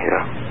to be,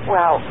 yeah.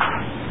 Well...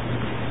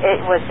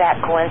 was that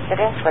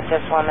coincidence with this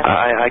woman?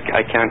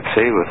 I can't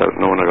say without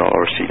knowing it all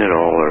or seeing it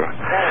all. Right.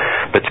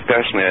 But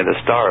personally, the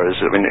stars,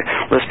 I mean,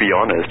 let's be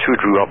honest, who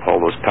drew up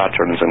all those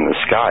patterns in the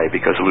sky?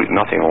 Because they look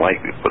nothing like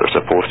what they're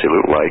supposed to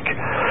look like.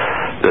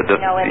 In the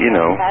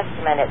New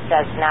Testament it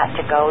says not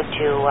to go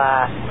to,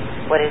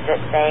 what does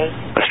it say?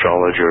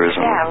 Astrologers.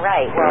 Yeah,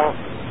 right. Yeah. Well,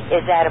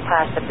 is that a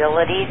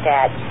possibility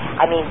that,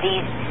 I mean,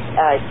 these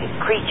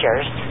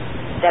creatures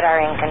that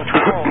are in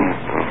control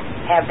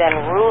have been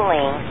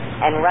ruling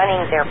and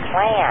running their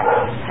plan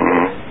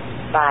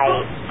by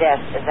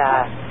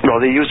No,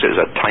 they use it as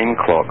a time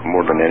clock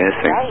more than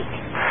anything.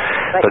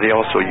 Right. But they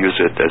also use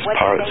it as what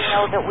parts. What do they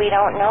know that we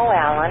don't know,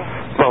 Alan?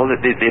 Well,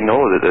 they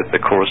know the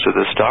course of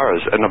the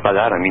stars. And by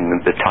that I mean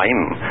the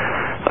time.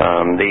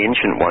 The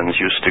ancient ones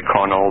used to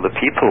con all the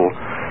people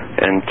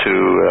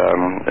into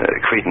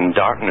creating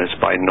darkness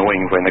by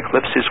knowing when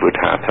eclipses would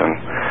happen.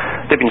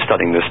 They've been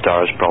studying the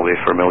stars probably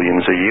for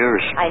millions of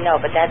years. I know,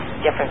 but that's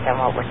different than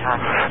what we're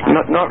talking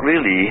about. Not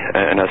really,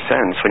 in a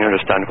sense, when you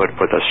understand what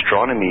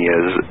astronomy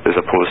is as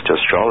opposed to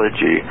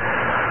astrology.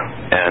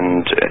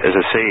 And as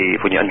I say,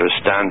 when you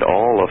understand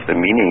all of the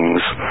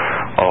meanings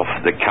of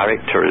the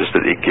characters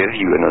that they give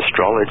you in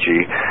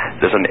astrology,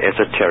 there's an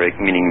esoteric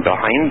meaning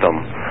behind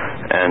them.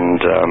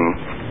 And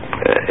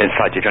in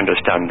fact, if you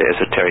understand the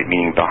esoteric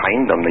meaning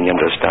behind them, then you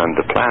understand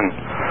the plan.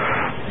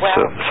 Well,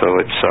 so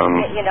it's...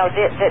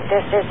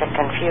 this is a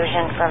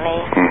confusion for me,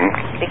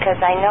 because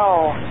I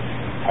know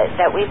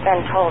that we've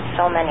been told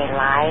so many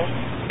lies,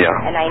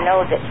 and I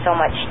know that so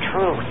much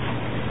truth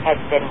has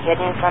been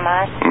hidden from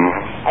us,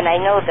 and I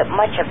know that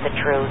much of the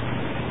truth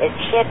is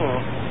hidden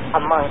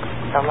amongst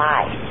the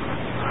lies.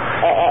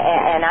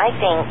 And I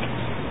think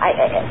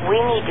we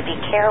need to be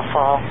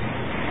careful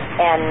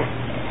and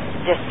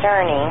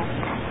discerning.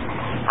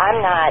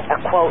 I'm not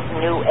a, quote,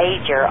 New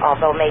Ager,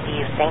 although maybe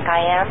you think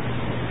I am.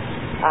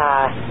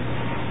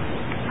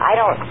 I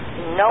don't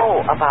know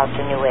about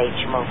the New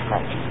Age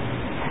movement.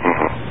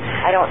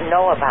 I don't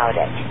know about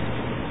it.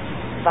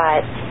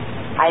 But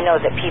I know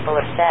that people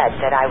have said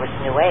that I was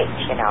New Age,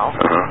 you know.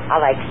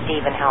 I like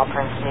Stephen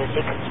Halpern's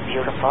music. It's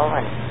beautiful.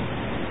 And,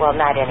 well,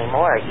 not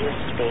anymore. It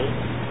used to be.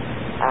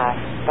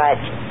 But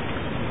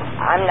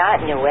I'm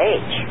not New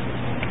Age,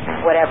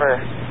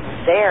 whatever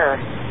their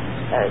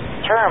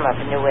term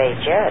of New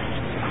Age is.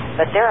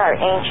 But there are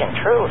ancient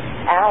truths,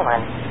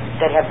 Alan,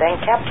 that have been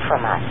kept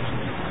from us.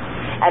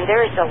 And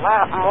there's a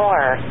lot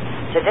more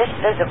to this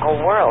physical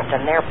world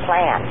than their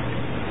plan.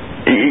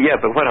 Yeah,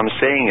 but what I'm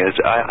saying is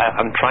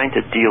I'm trying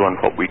to deal on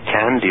what we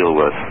can deal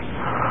with,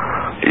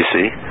 you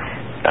see,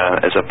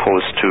 as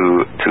opposed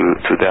to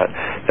that.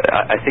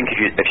 I think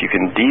if you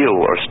can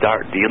deal or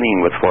start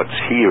dealing with what's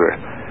here,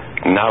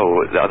 now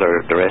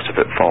the rest of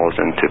it falls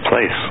into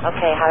place.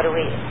 Okay, how do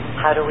we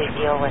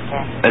deal with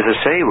it? As I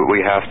say,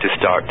 we have to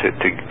start to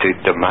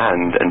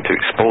demand and to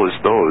expose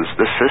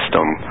the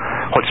system,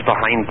 what's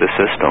behind the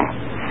system,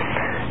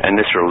 and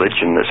this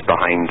religion that's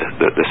behind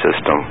the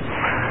system.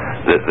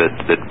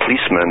 The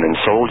policemen and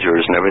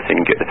soldiers and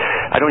everything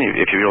I don't know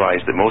if you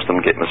realize that most of them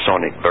get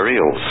Masonic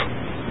burials.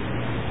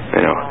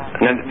 You know,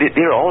 and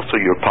they're also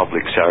your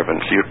public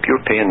servants.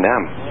 You're paying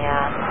them.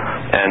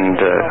 Yeah.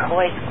 And it's a little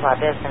boys' club,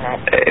 isn't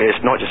it?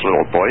 It's not just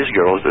little boys,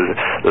 girls.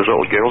 There's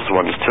little girls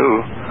ones too.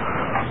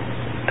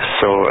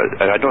 So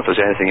I don't know if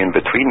there's anything in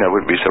between. I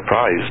wouldn't be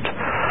surprised.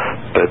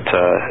 But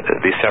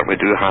they certainly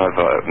do have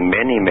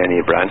many, many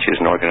branches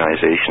and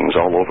organizations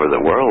all over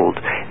the world,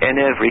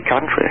 in every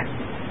country.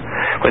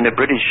 When the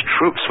British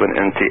troops went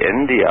into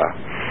India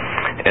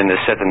in the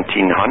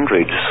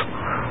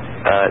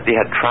 1700s, they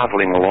had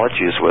traveling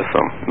lodges with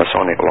them,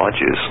 Masonic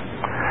lodges.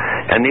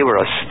 And they were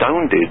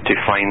astounded to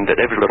find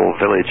that every little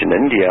village in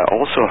India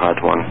also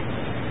had one.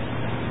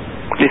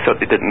 They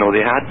thought they didn't know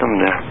they had them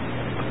there.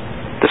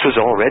 This was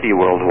already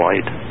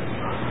worldwide.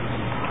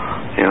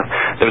 You know,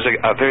 there was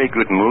a very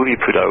good movie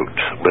put out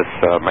with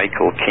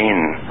Michael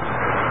Caine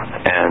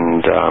and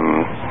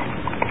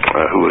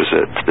who was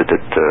it that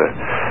did the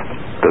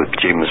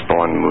James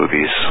Bond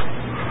movies,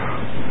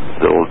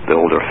 the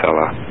older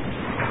fella.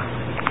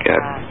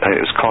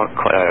 It was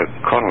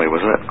Connery,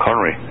 wasn't it?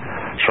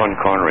 Sean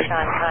Connery.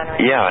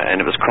 Yeah,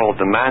 and it was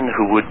called The Man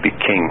Who Would Be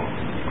King.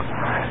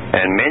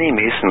 And many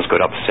Masons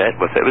got upset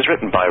with it. It was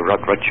written by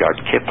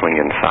Rudyard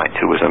Kipling, in fact,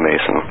 who was a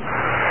Mason.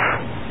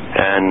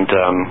 And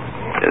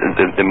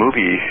the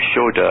movie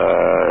showed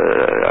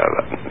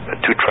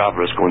two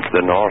travelers going to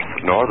the north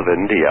of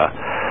India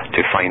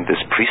to find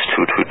this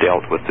priesthood who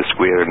dealt with the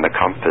square and the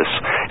compass,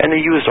 and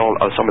they used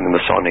some of the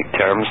Masonic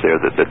terms there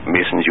that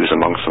Masons use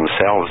amongst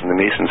themselves, and the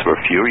Masons were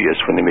furious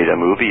when they made a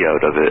movie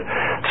out of it.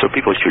 So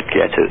people should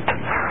get it.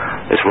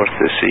 It's worth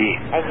to see.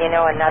 And you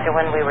know another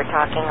one we were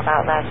talking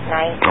about last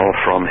night? Oh,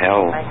 From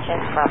Hell.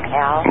 Mentioned From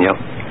Hell? Yep.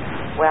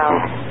 Well,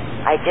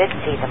 I did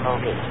see the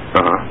movie.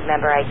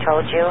 Remember I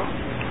told you?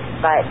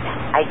 But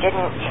I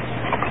didn't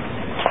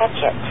catch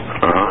it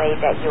the way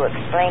that you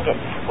explained it.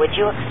 Would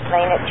you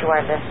explain it to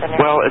our listeners?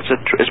 Well,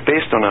 it's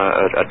based on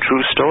a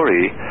true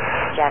story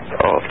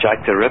of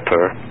Jack the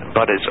Ripper,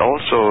 but it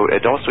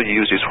also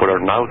uses what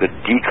are now the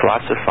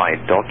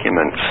declassified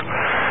documents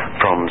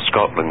from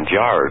Scotland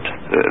Yard,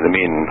 the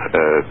main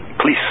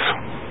police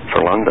for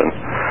London,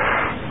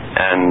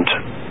 and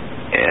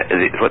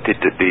what they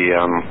did,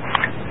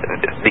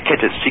 they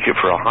kept it secret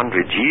for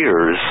 100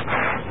 years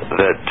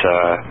that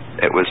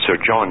it was Sir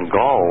John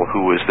Gall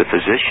who was the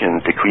physician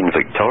to Queen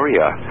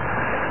Victoria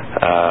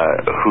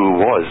who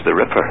was the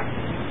Ripper.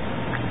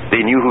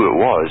 They knew who it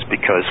was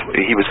because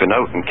he was going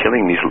out and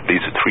killing these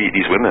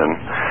women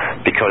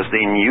because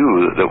they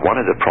knew that one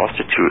of the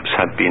prostitutes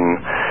had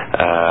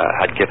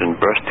given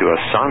birth to a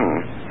son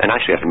and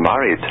actually had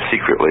married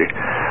secretly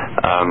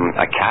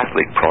a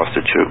Catholic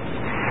prostitute.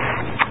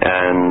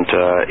 And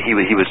he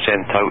was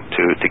sent out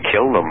to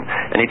kill them,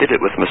 and he did it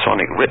with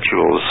Masonic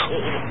rituals.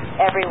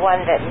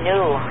 Everyone that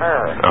knew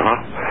her.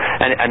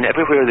 And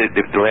everywhere they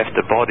left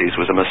the bodies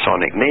was a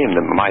Masonic name,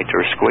 the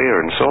Mitre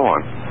Square, and so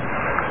on.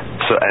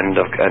 So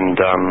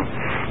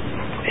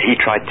he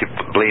tried to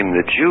blame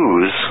the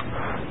Jews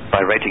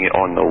by writing it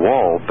on the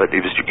wall, but he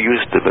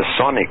used the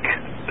Masonic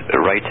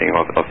writing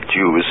of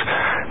Jews,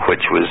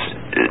 which was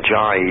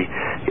J-U-W-E-S.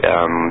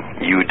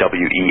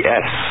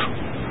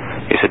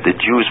 He said the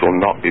Jews will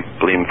not be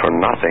blamed for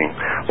nothing.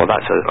 Well,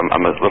 that's a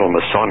little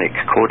Masonic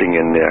coding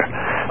in there.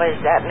 What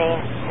does that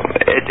mean?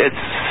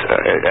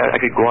 I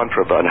could go on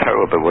for about an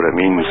hour about what it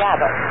means. Well,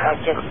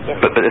 yeah,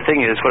 but the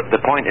thing is,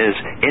 the point is,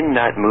 in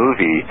that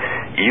movie,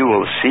 you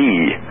will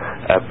see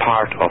a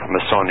part of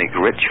Masonic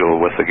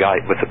ritual with the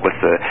guy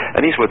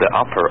and these were the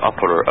upper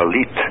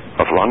elite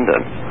of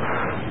London.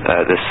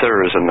 The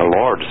sirs and the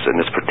lords in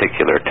this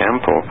particular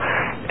temple,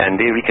 and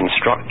they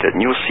reconstruct it,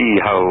 and you'll see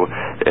how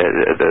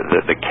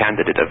the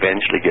candidate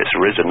eventually gets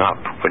risen up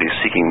when he's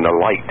seeking the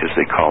light, as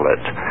they call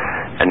it,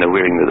 and they're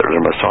wearing their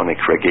Masonic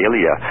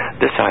regalia.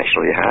 This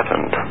actually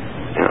happened,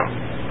 you know.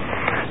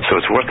 So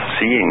it's worth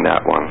seeing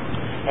that one.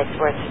 It's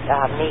worth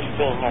me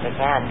seeing it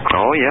again.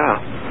 Oh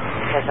yeah.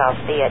 Because I'll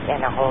see it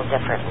in a whole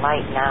different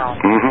light now.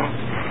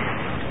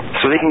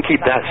 So they can keep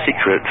that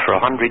secret for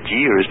 100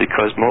 years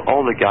because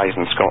all the guys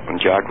in Scotland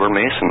Yard were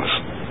Masons.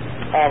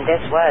 And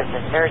this was the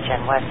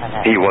surgeon, wasn't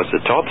it? He was the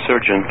top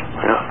surgeon,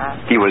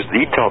 yeah. He was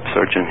the top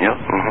surgeon, yeah.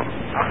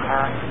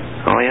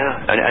 Oh,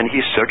 yeah. And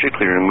he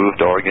surgically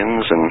removed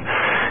organs,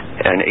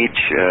 and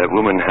each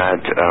woman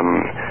had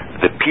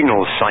the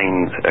penal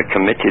sign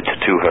committed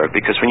to her,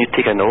 because when you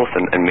take an oath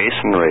in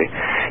Masonry,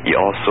 you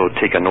also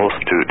take an oath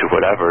to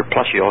whatever,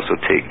 plus you're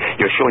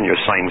showing your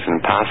signs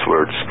and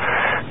passwords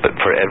but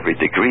for every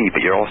degree,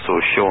 but you're also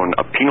shown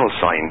a penal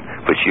sign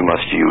which you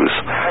must use.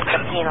 What's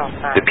the penal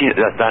sign?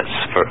 That's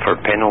for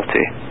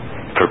penalty,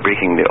 for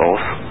breaking the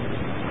oath.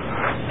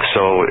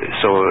 So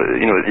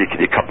you know,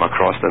 you cut them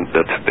across the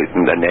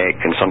neck,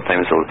 and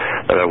sometimes the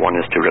other one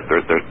is to rip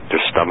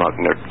their stomach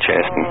and their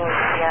chest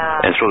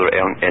and throw their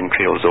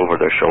entrails over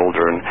their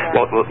shoulder. And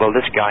well,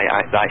 this guy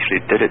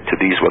actually did it to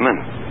these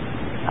women.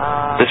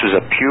 This was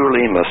a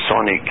purely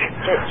Masonic.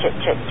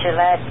 To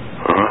let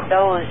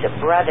those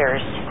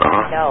brothers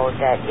know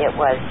that it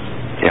was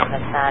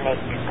Masonic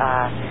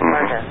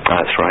murder.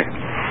 That's right.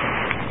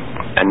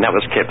 And that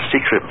was kept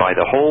secret by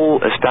the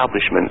whole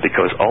establishment,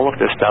 because all of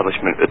the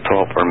establishment at the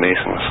top are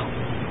Masons.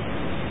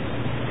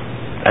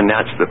 And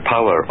that's the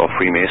power of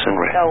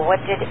Freemasonry. So what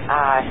did...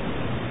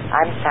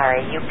 I'm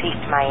sorry, you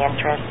piqued my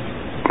interest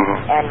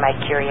and my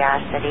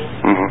curiosity.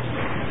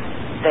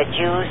 The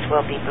Jews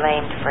will be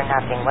blamed for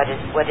nothing. What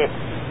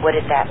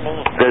did that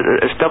mean?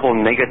 It's double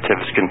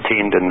negatives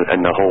contained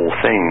in the whole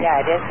thing.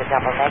 Yeah, it is the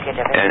double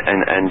negative.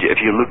 And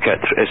if you look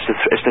at...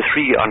 It's the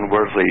three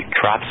unworthy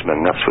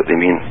craftsmen, that's what they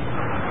mean.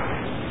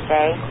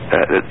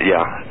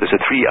 There's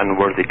the three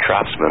unworthy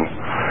craftsmen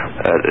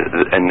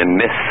and the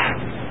myth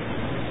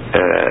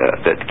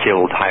that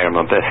killed Hiram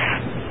Abiff.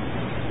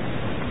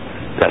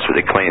 That's what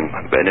they claim.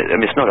 But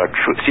it's not a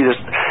true... See,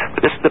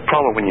 this is the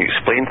problem when you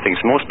explain things.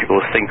 Most people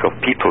think of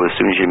people as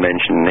soon as you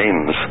mention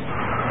names,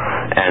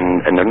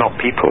 and they're not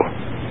people.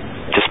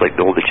 Just like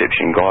the old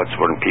Egyptian gods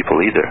weren't people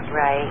either.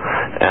 Right.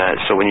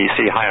 So when you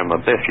see Hiram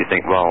Abiff, you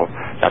think, well,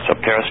 that's a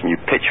person.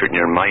 You picture it in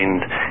your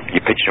mind.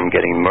 You picture him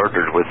getting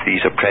murdered with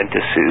these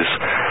apprentices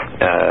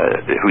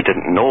who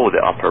didn't know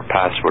the upper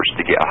passwords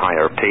to get a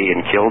higher pay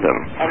and killed him.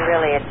 And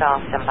really, it's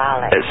all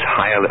symbolic. It's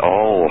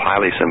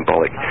highly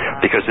symbolic,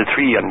 because the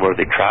three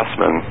unworthy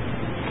craftsmen.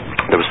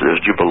 There was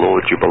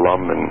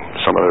Jubilum and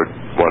some other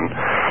one.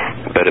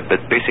 But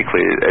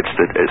basically,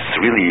 it's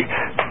really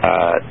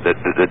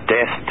the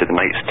death to the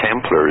Knights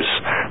Templars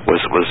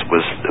was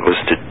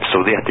to,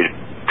 so they had to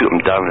put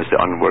them down as the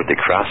unworthy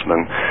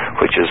craftsmen,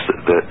 which is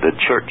the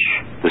church,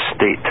 the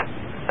state,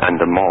 and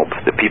the mob,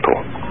 the people.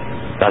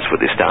 That's what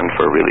they stand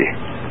for, really.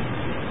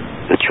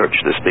 The church,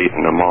 the state,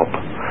 and the mob.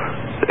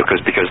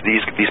 Because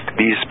these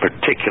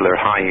particular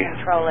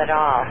control it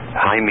all.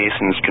 High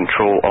Masons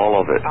control all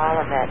of it. All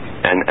of it.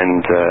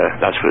 And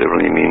that's what it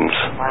really means.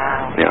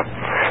 Wow. Yeah.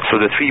 So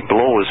the 3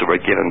 blows that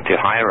were given to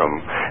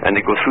Hiram, and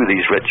they go through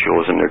these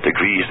rituals and their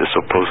degrees, the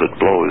supposed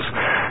blows,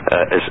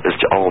 is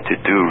all to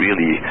do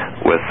really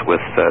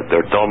with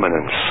their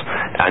dominance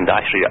and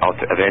actually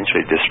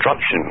eventually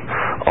destruction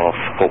of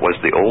what was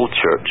the old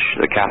church,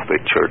 the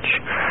Catholic Church,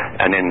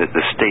 and then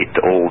the state,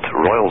 the old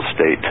royal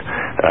state,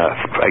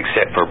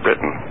 except for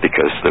Britain,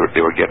 because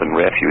they were given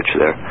refuge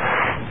there,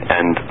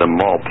 and the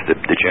mob,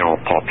 the general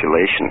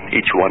population.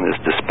 Each one is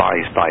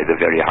despised by the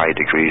very high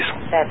degrees.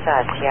 That's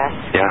us, yes?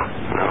 Yeah.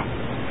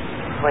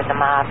 We're the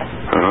mob.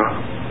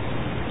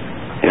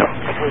 Yeah.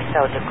 If we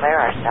so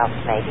declare ourselves,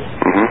 maybe.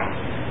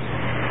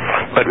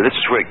 But this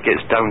is where it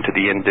gets down to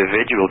the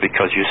individual,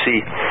 because you see,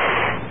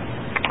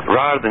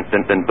 rather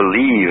than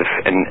believe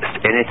in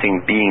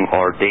anything being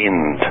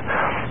ordained,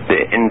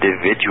 the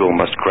individual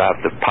must grab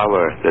the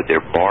power that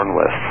they're born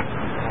with.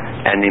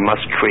 And they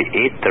must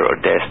create their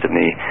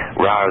destiny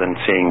rather than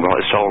saying, well,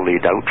 it's all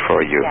laid out for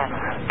you. Yeah.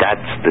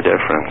 That's the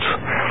difference.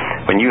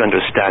 When you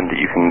understand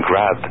that you can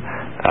grab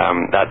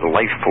that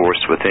life force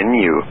within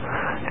you,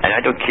 and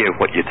I don't care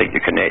what you think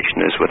your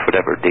connection is with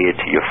whatever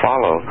deity you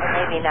follow. Or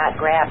maybe not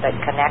grab, but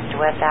connect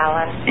with,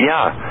 Alan.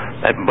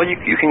 Yeah, but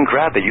you can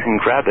grab it. You can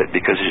grab it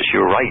because it's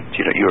your right.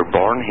 You know, you're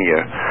born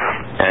here,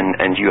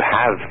 and you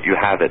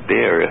have it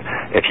there.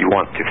 If you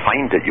want to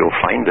find it, you'll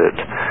find it,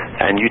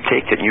 and you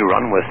take it and you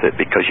run with it,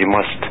 because you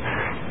must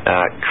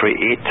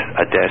create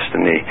a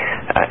destiny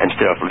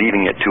instead of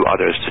leaving it to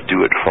others to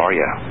do it for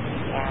you.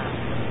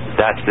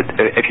 Yeah.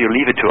 If you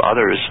leave it to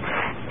others,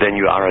 then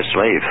you are a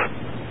slave.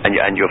 And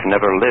you have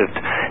never lived.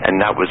 And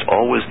that was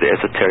always the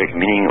esoteric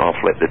meaning of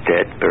let the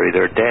dead bury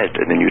their dead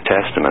in the New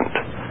Testament.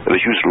 It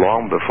was used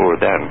long before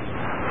then,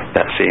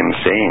 that same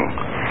saying.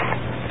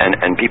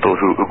 And people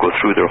who go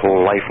through their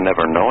whole life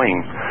never knowing,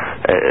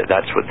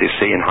 that's what they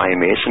say in high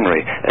Masonry.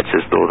 It's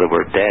as though they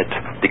were dead,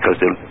 because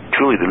they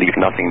leave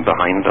nothing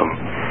behind them.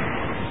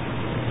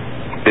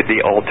 They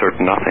altered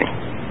nothing.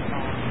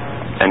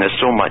 And there's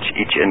so much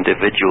each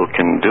individual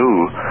can do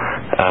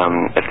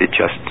if they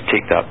just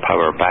take that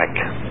power back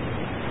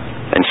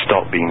and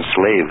stop being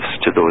slaves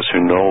to those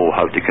who know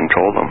how to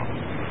control them.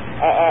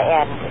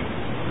 And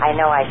I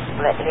know I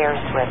split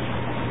hairs with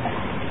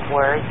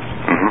words,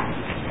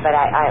 but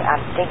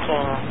I'm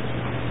thinking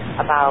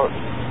about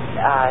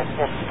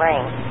the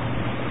spring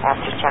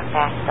after Chuck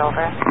passed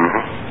over,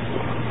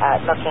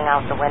 looking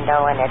out the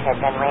window, and it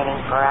had been raining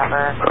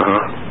forever,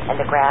 and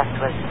the grass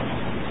was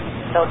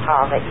so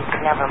tall that you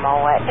could never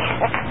mow it,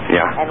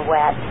 and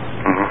wet.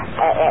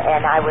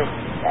 And I was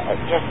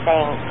just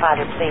saying,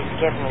 Father, please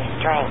give me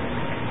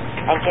strength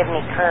and give me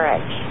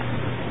courage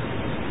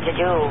to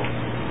do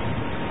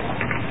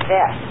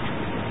this.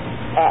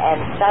 And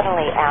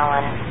suddenly,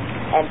 Alan,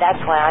 and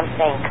that's why I'm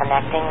saying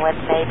connecting with,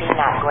 maybe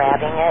not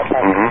grabbing it,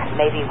 but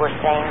maybe we're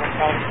saying the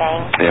same thing.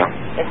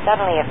 Yeah. It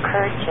suddenly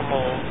occurred to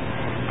me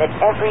that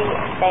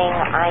everything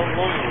I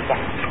need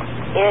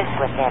is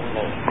within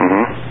me.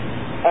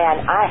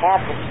 And I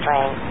have the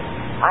strength,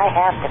 I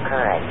have the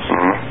courage.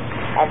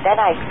 And then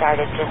I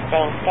started just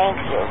saying, thank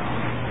you.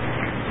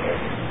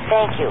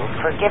 Thank you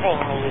for giving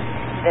me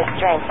the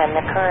strength and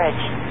the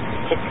courage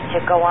to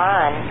go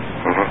on,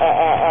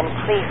 and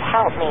please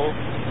help me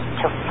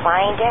to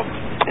find it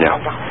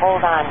and to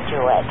hold on to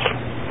it.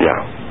 Yeah.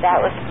 That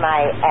was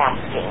my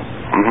asking.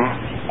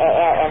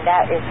 And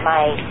that is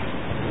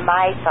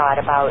my thought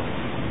about,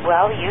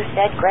 well, you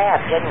said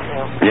grab, didn't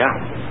you? Yeah.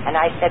 And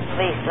I said,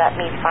 please let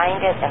me find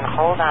it and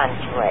hold on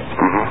to it.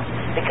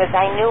 Because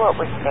I knew it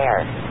was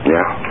there.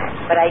 Yeah.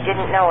 But I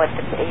didn't know it,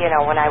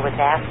 when I was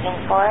asking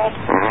for it.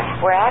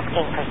 We're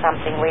asking for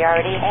something we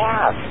already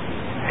have.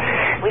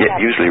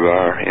 Usually we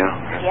are,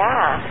 yeah.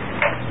 Yeah.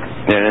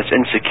 And it's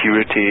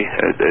insecurity,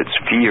 it's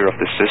fear of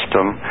the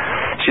system.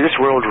 See, this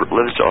world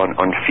lives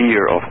on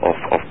fear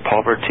of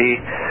poverty,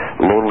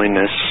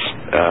 loneliness,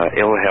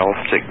 ill health,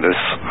 sickness,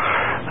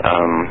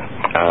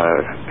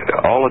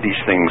 all of these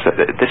things.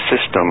 This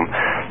system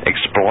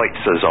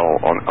exploits us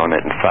all on it.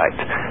 In fact,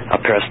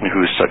 a person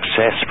who's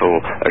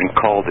successful and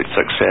called it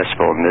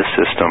successful in this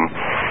system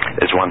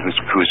is one who's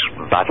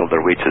battled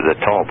their way to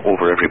the top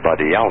over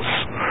everybody else.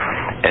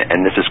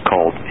 And this is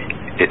called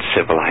its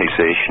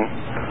civilization.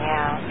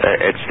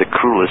 Yeah. It's the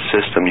cruelest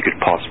system you could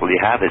possibly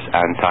have. It's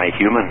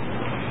anti-human.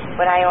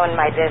 When I owned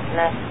my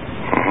business,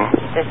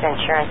 this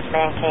insurance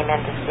man came in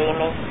to see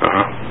me,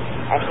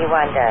 and he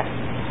wanted to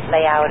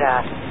lay out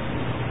a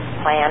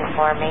plan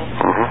for me,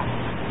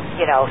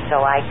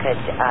 so I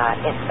could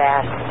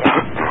invest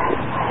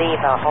and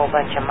leave a whole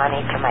bunch of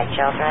money to my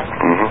children.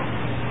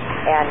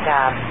 And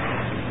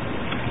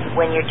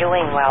when you're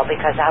doing well,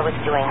 because I was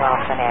doing well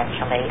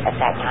financially at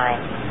that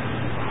time,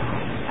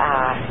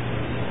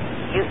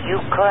 you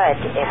could,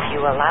 if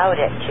you allowed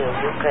it to,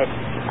 you could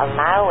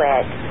allow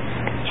it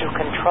to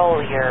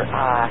control your,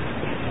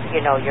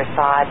 your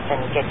thoughts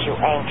and get you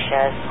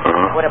anxious.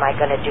 What am I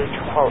going to do to,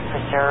 quote,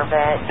 preserve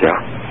it? Yeah.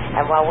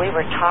 And while we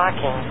were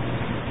talking,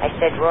 I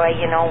said, Roy,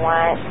 you know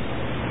what?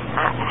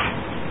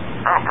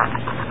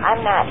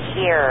 I'm not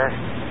here,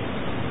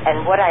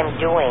 and what I'm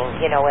doing,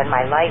 in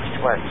my life's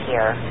work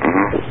here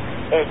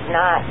is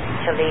not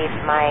to leave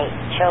my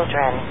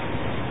children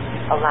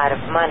a lot of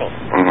money.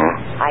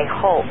 I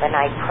hope and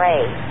I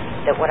pray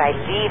that what I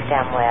leave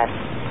them with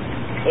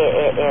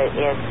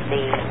is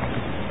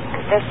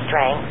the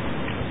strength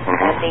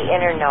and the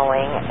inner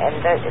knowing, and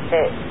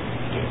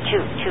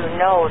to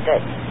know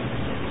that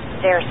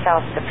they're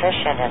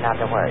self-sufficient. In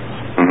other words,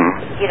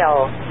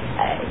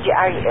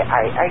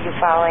 are you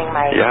following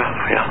my?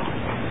 Yeah.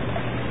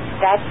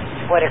 That's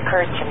what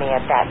occurred to me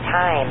at that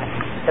time.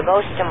 The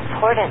most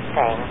important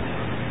thing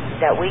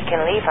that we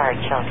can leave our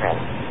children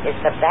is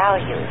the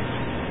values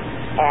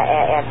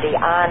and the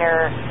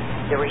honor,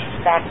 the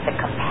respect, the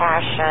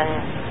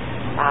compassion,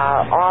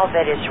 all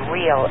that is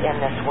real in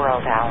this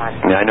world, Alan.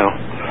 Yeah, I know.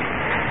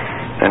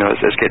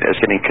 It's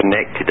getting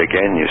connected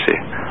again, you see.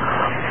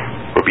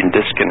 We've been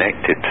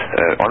disconnected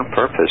on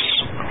purpose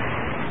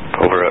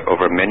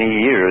over many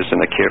years in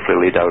a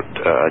carefully laid out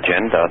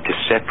agenda to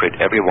separate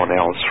everyone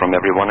else from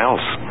everyone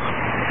else.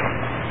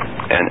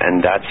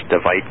 And that's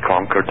divide,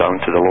 conquer down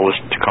to the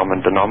lowest common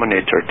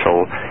denominator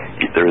till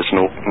there is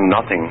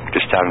nothing to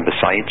stand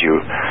beside you,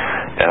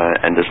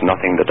 and there's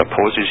nothing that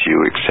opposes you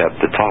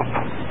except the top.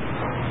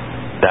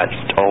 That's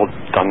all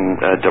done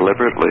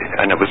deliberately,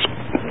 and it was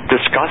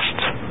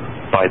discussed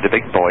by the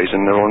big boys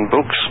in their own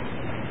books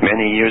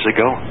many years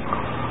ago.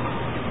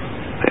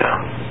 Yeah.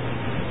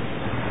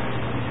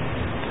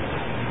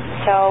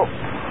 So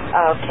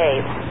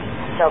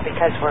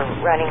because we're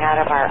running out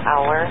of our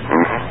hour,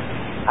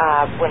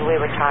 when we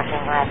were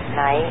talking last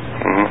night,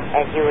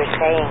 and you were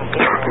saying,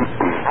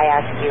 I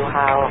asked you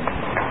how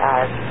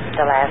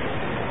the last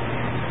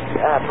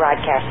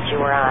broadcast you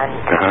were on,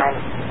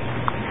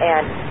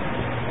 and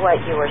what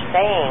you were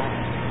saying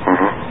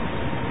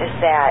is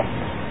that,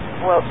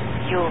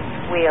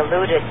 we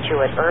alluded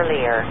to it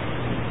earlier,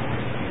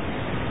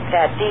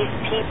 that these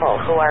people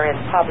who are in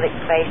public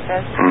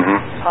places,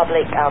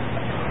 public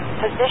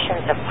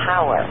positions of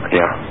power,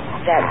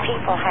 that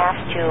people have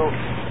to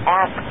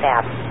ask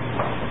them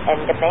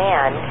and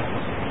demand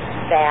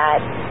that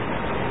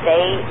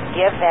they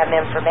give them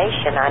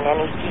information on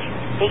any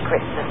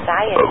secret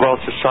society. Well,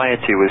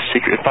 society was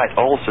secret. In fact,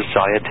 all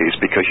societies,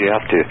 because you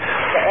have to...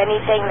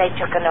 Anything they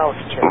took an oath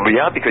to. Well,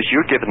 yeah, because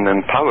you're giving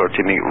them power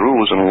to make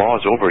rules and laws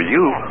over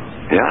you.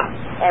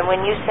 Yeah. And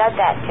when you said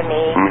that to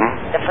me,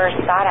 the first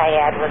thought I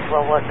had was,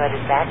 well, what good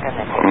is that going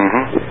to do?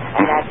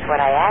 And that's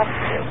what I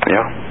asked you.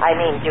 Yeah. I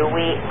mean, do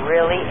we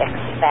really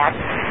expect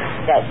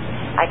that...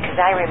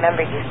 Because I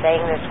remember you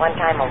saying this one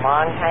time a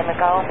long time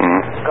ago,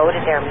 go to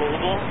their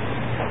meeting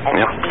and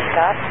speak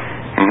up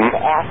and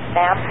ask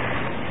them,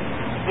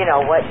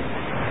 what...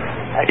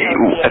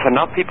 If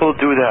enough people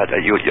do that,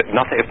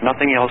 if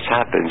nothing else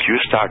happens, you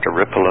start a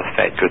ripple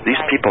effect. Because these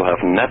people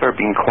have never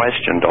been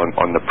questioned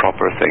on the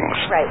proper things.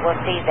 Right. Well,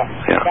 see,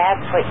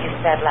 that's what you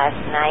said last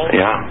night.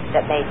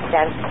 That made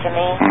sense to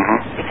me.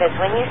 Because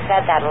when you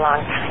said that a long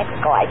time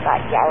ago, I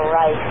thought, yeah,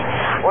 right.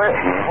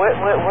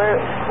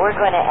 We're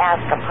going to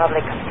ask a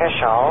public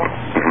official,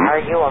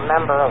 are you a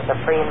member of the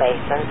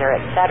Freemasons or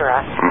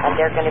etc., and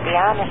they're going to be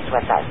honest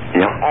with us.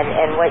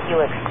 And what you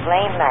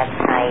explained last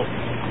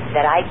night,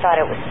 that I thought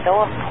it was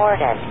so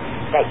important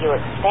that you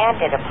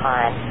expanded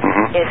upon,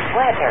 is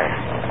whether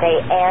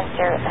they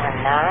answer or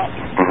not,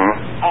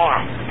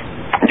 ask.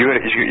 You're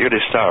going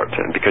to start,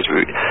 because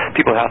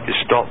people have to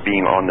stop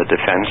being on the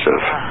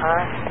defensive.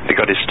 They've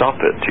got to stop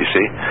it, you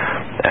see.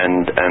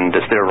 And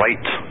it's their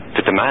right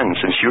to demand,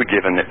 since you're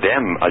giving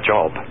them a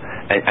job.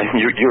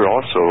 And you're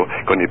also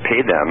going to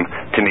pay them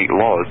to make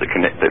laws that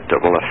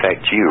will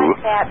affect you.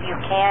 Like that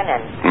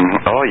Buchanan.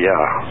 Oh,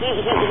 yeah.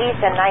 He's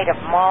a Knight of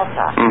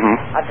Malta,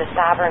 of the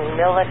Sovereign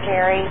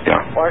Military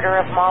Order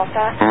of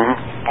Malta.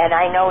 And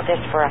I know this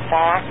for a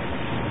fact.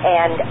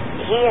 And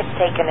he has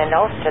taken an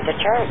oath to the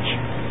church.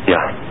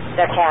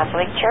 The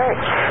Catholic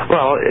Church.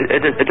 Well, it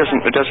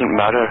doesn't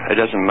matter. It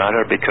doesn't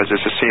matter, because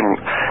it's the same.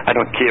 I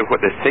don't care what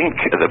they think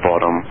at the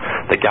bottom.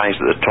 The guys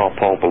at the top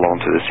all belong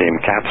to the same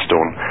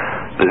capstone.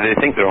 They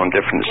think they're on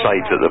different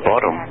sides at the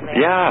bottom.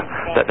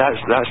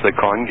 That's the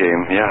con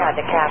game. Yeah,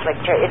 the Catholic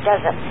Church. It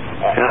doesn't.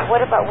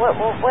 What about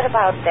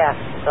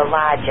the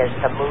lodges,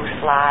 the Moose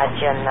Lodge,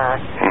 and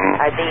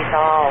are these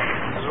all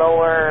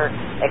lower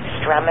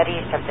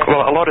extremities of the...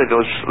 Well, a lot of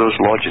those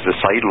lodges, the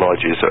side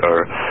lodges,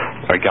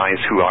 are guys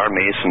who are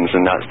Masons,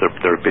 and that's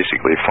their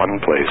basically fun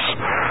place.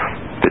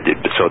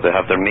 So they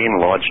have their main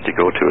lodge to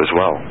go to as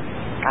well.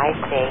 I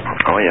see.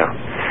 Oh, yeah.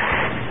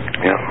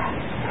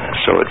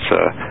 So it's...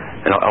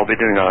 and I'll be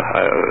doing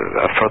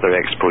a further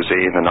expose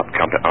in an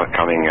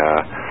upcoming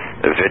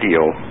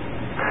video.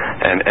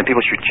 And people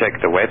should check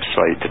the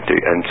website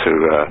into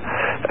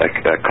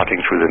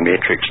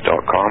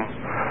cuttingthroughthematrix.com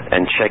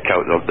and check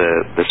out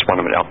this one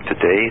I'm up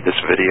today, this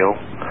video.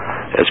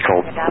 It's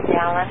called...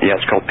 Yeah,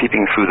 it's called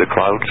Peeping Through the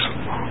Clouds.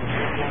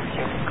 Peeping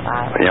Through the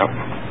Clouds. Yeah.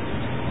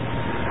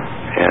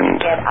 And...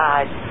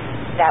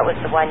 that was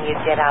the one you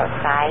did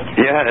outside?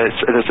 Yeah,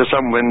 there's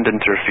some wind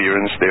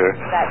interference there.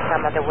 Got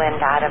some of the wind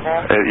out of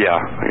it?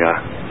 Yeah.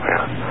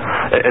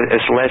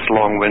 It's less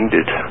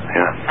long-winded,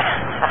 yeah.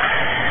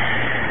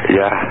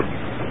 Yeah.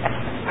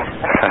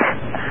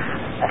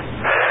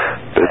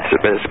 But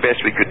it's the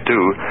best we could do.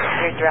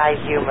 Your dry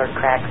humor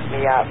cracks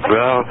me up.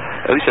 Well,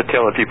 at least I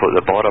tell the people at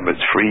the bottom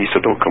it's free, so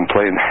don't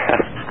complain.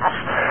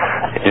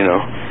 You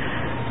know.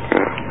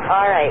 Yeah.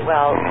 All right,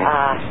 well,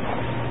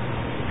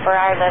 for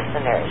our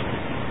listeners,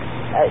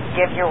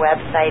 give your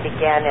website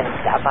again and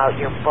about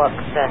your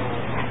books, and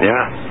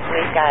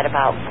we've got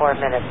about 4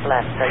 minutes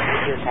left, so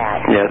you do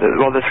that. Yeah,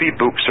 the 3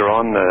 books are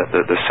on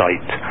the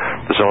site.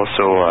 There's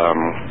also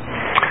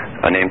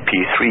an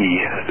MP3,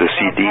 the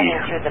CD.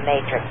 Cutting Through the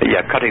Matrix.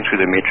 Yeah,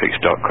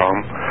 cuttingthroughthematrix.com.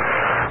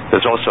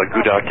 There's also a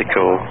good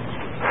article,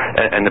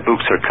 and the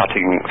books are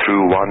Cutting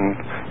Through 1,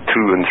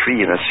 2, and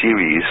 3 in a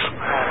series,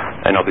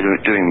 and I'll be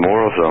doing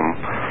more of them.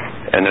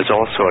 And there's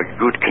also a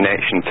good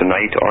connection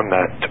tonight on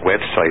that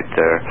website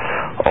there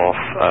of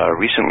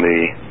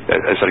recently,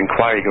 there's an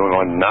inquiry going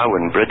on now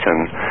in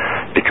Britain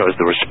because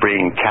they were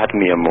spraying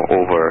cadmium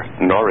over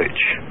Norwich,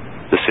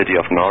 the city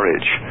of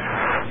Norwich,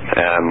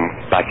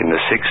 back in the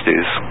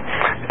 60s.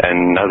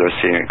 And now they're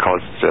saying it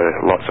caused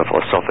lots of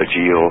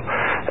esophageal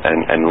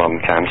and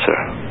lung cancer.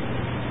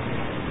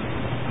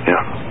 Yeah.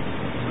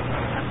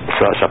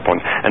 So that's a point.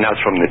 And that's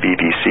from the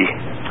BBC.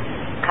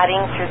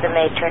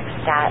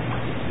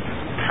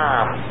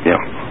 Cuttingthroughthematrix.com.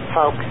 Yeah.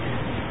 Folks,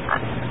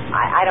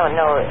 I don't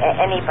know,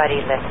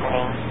 anybody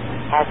listening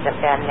hasn't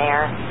been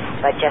there,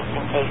 but just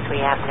in case we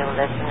have new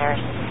listeners,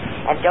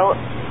 and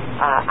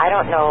I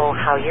don't know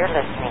how you're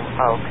listening,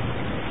 folks,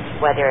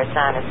 whether it's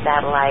on a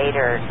satellite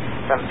or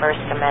from First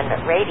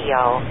Amendment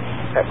Radio,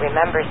 but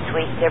remember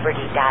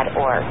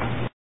sweetliberty.org.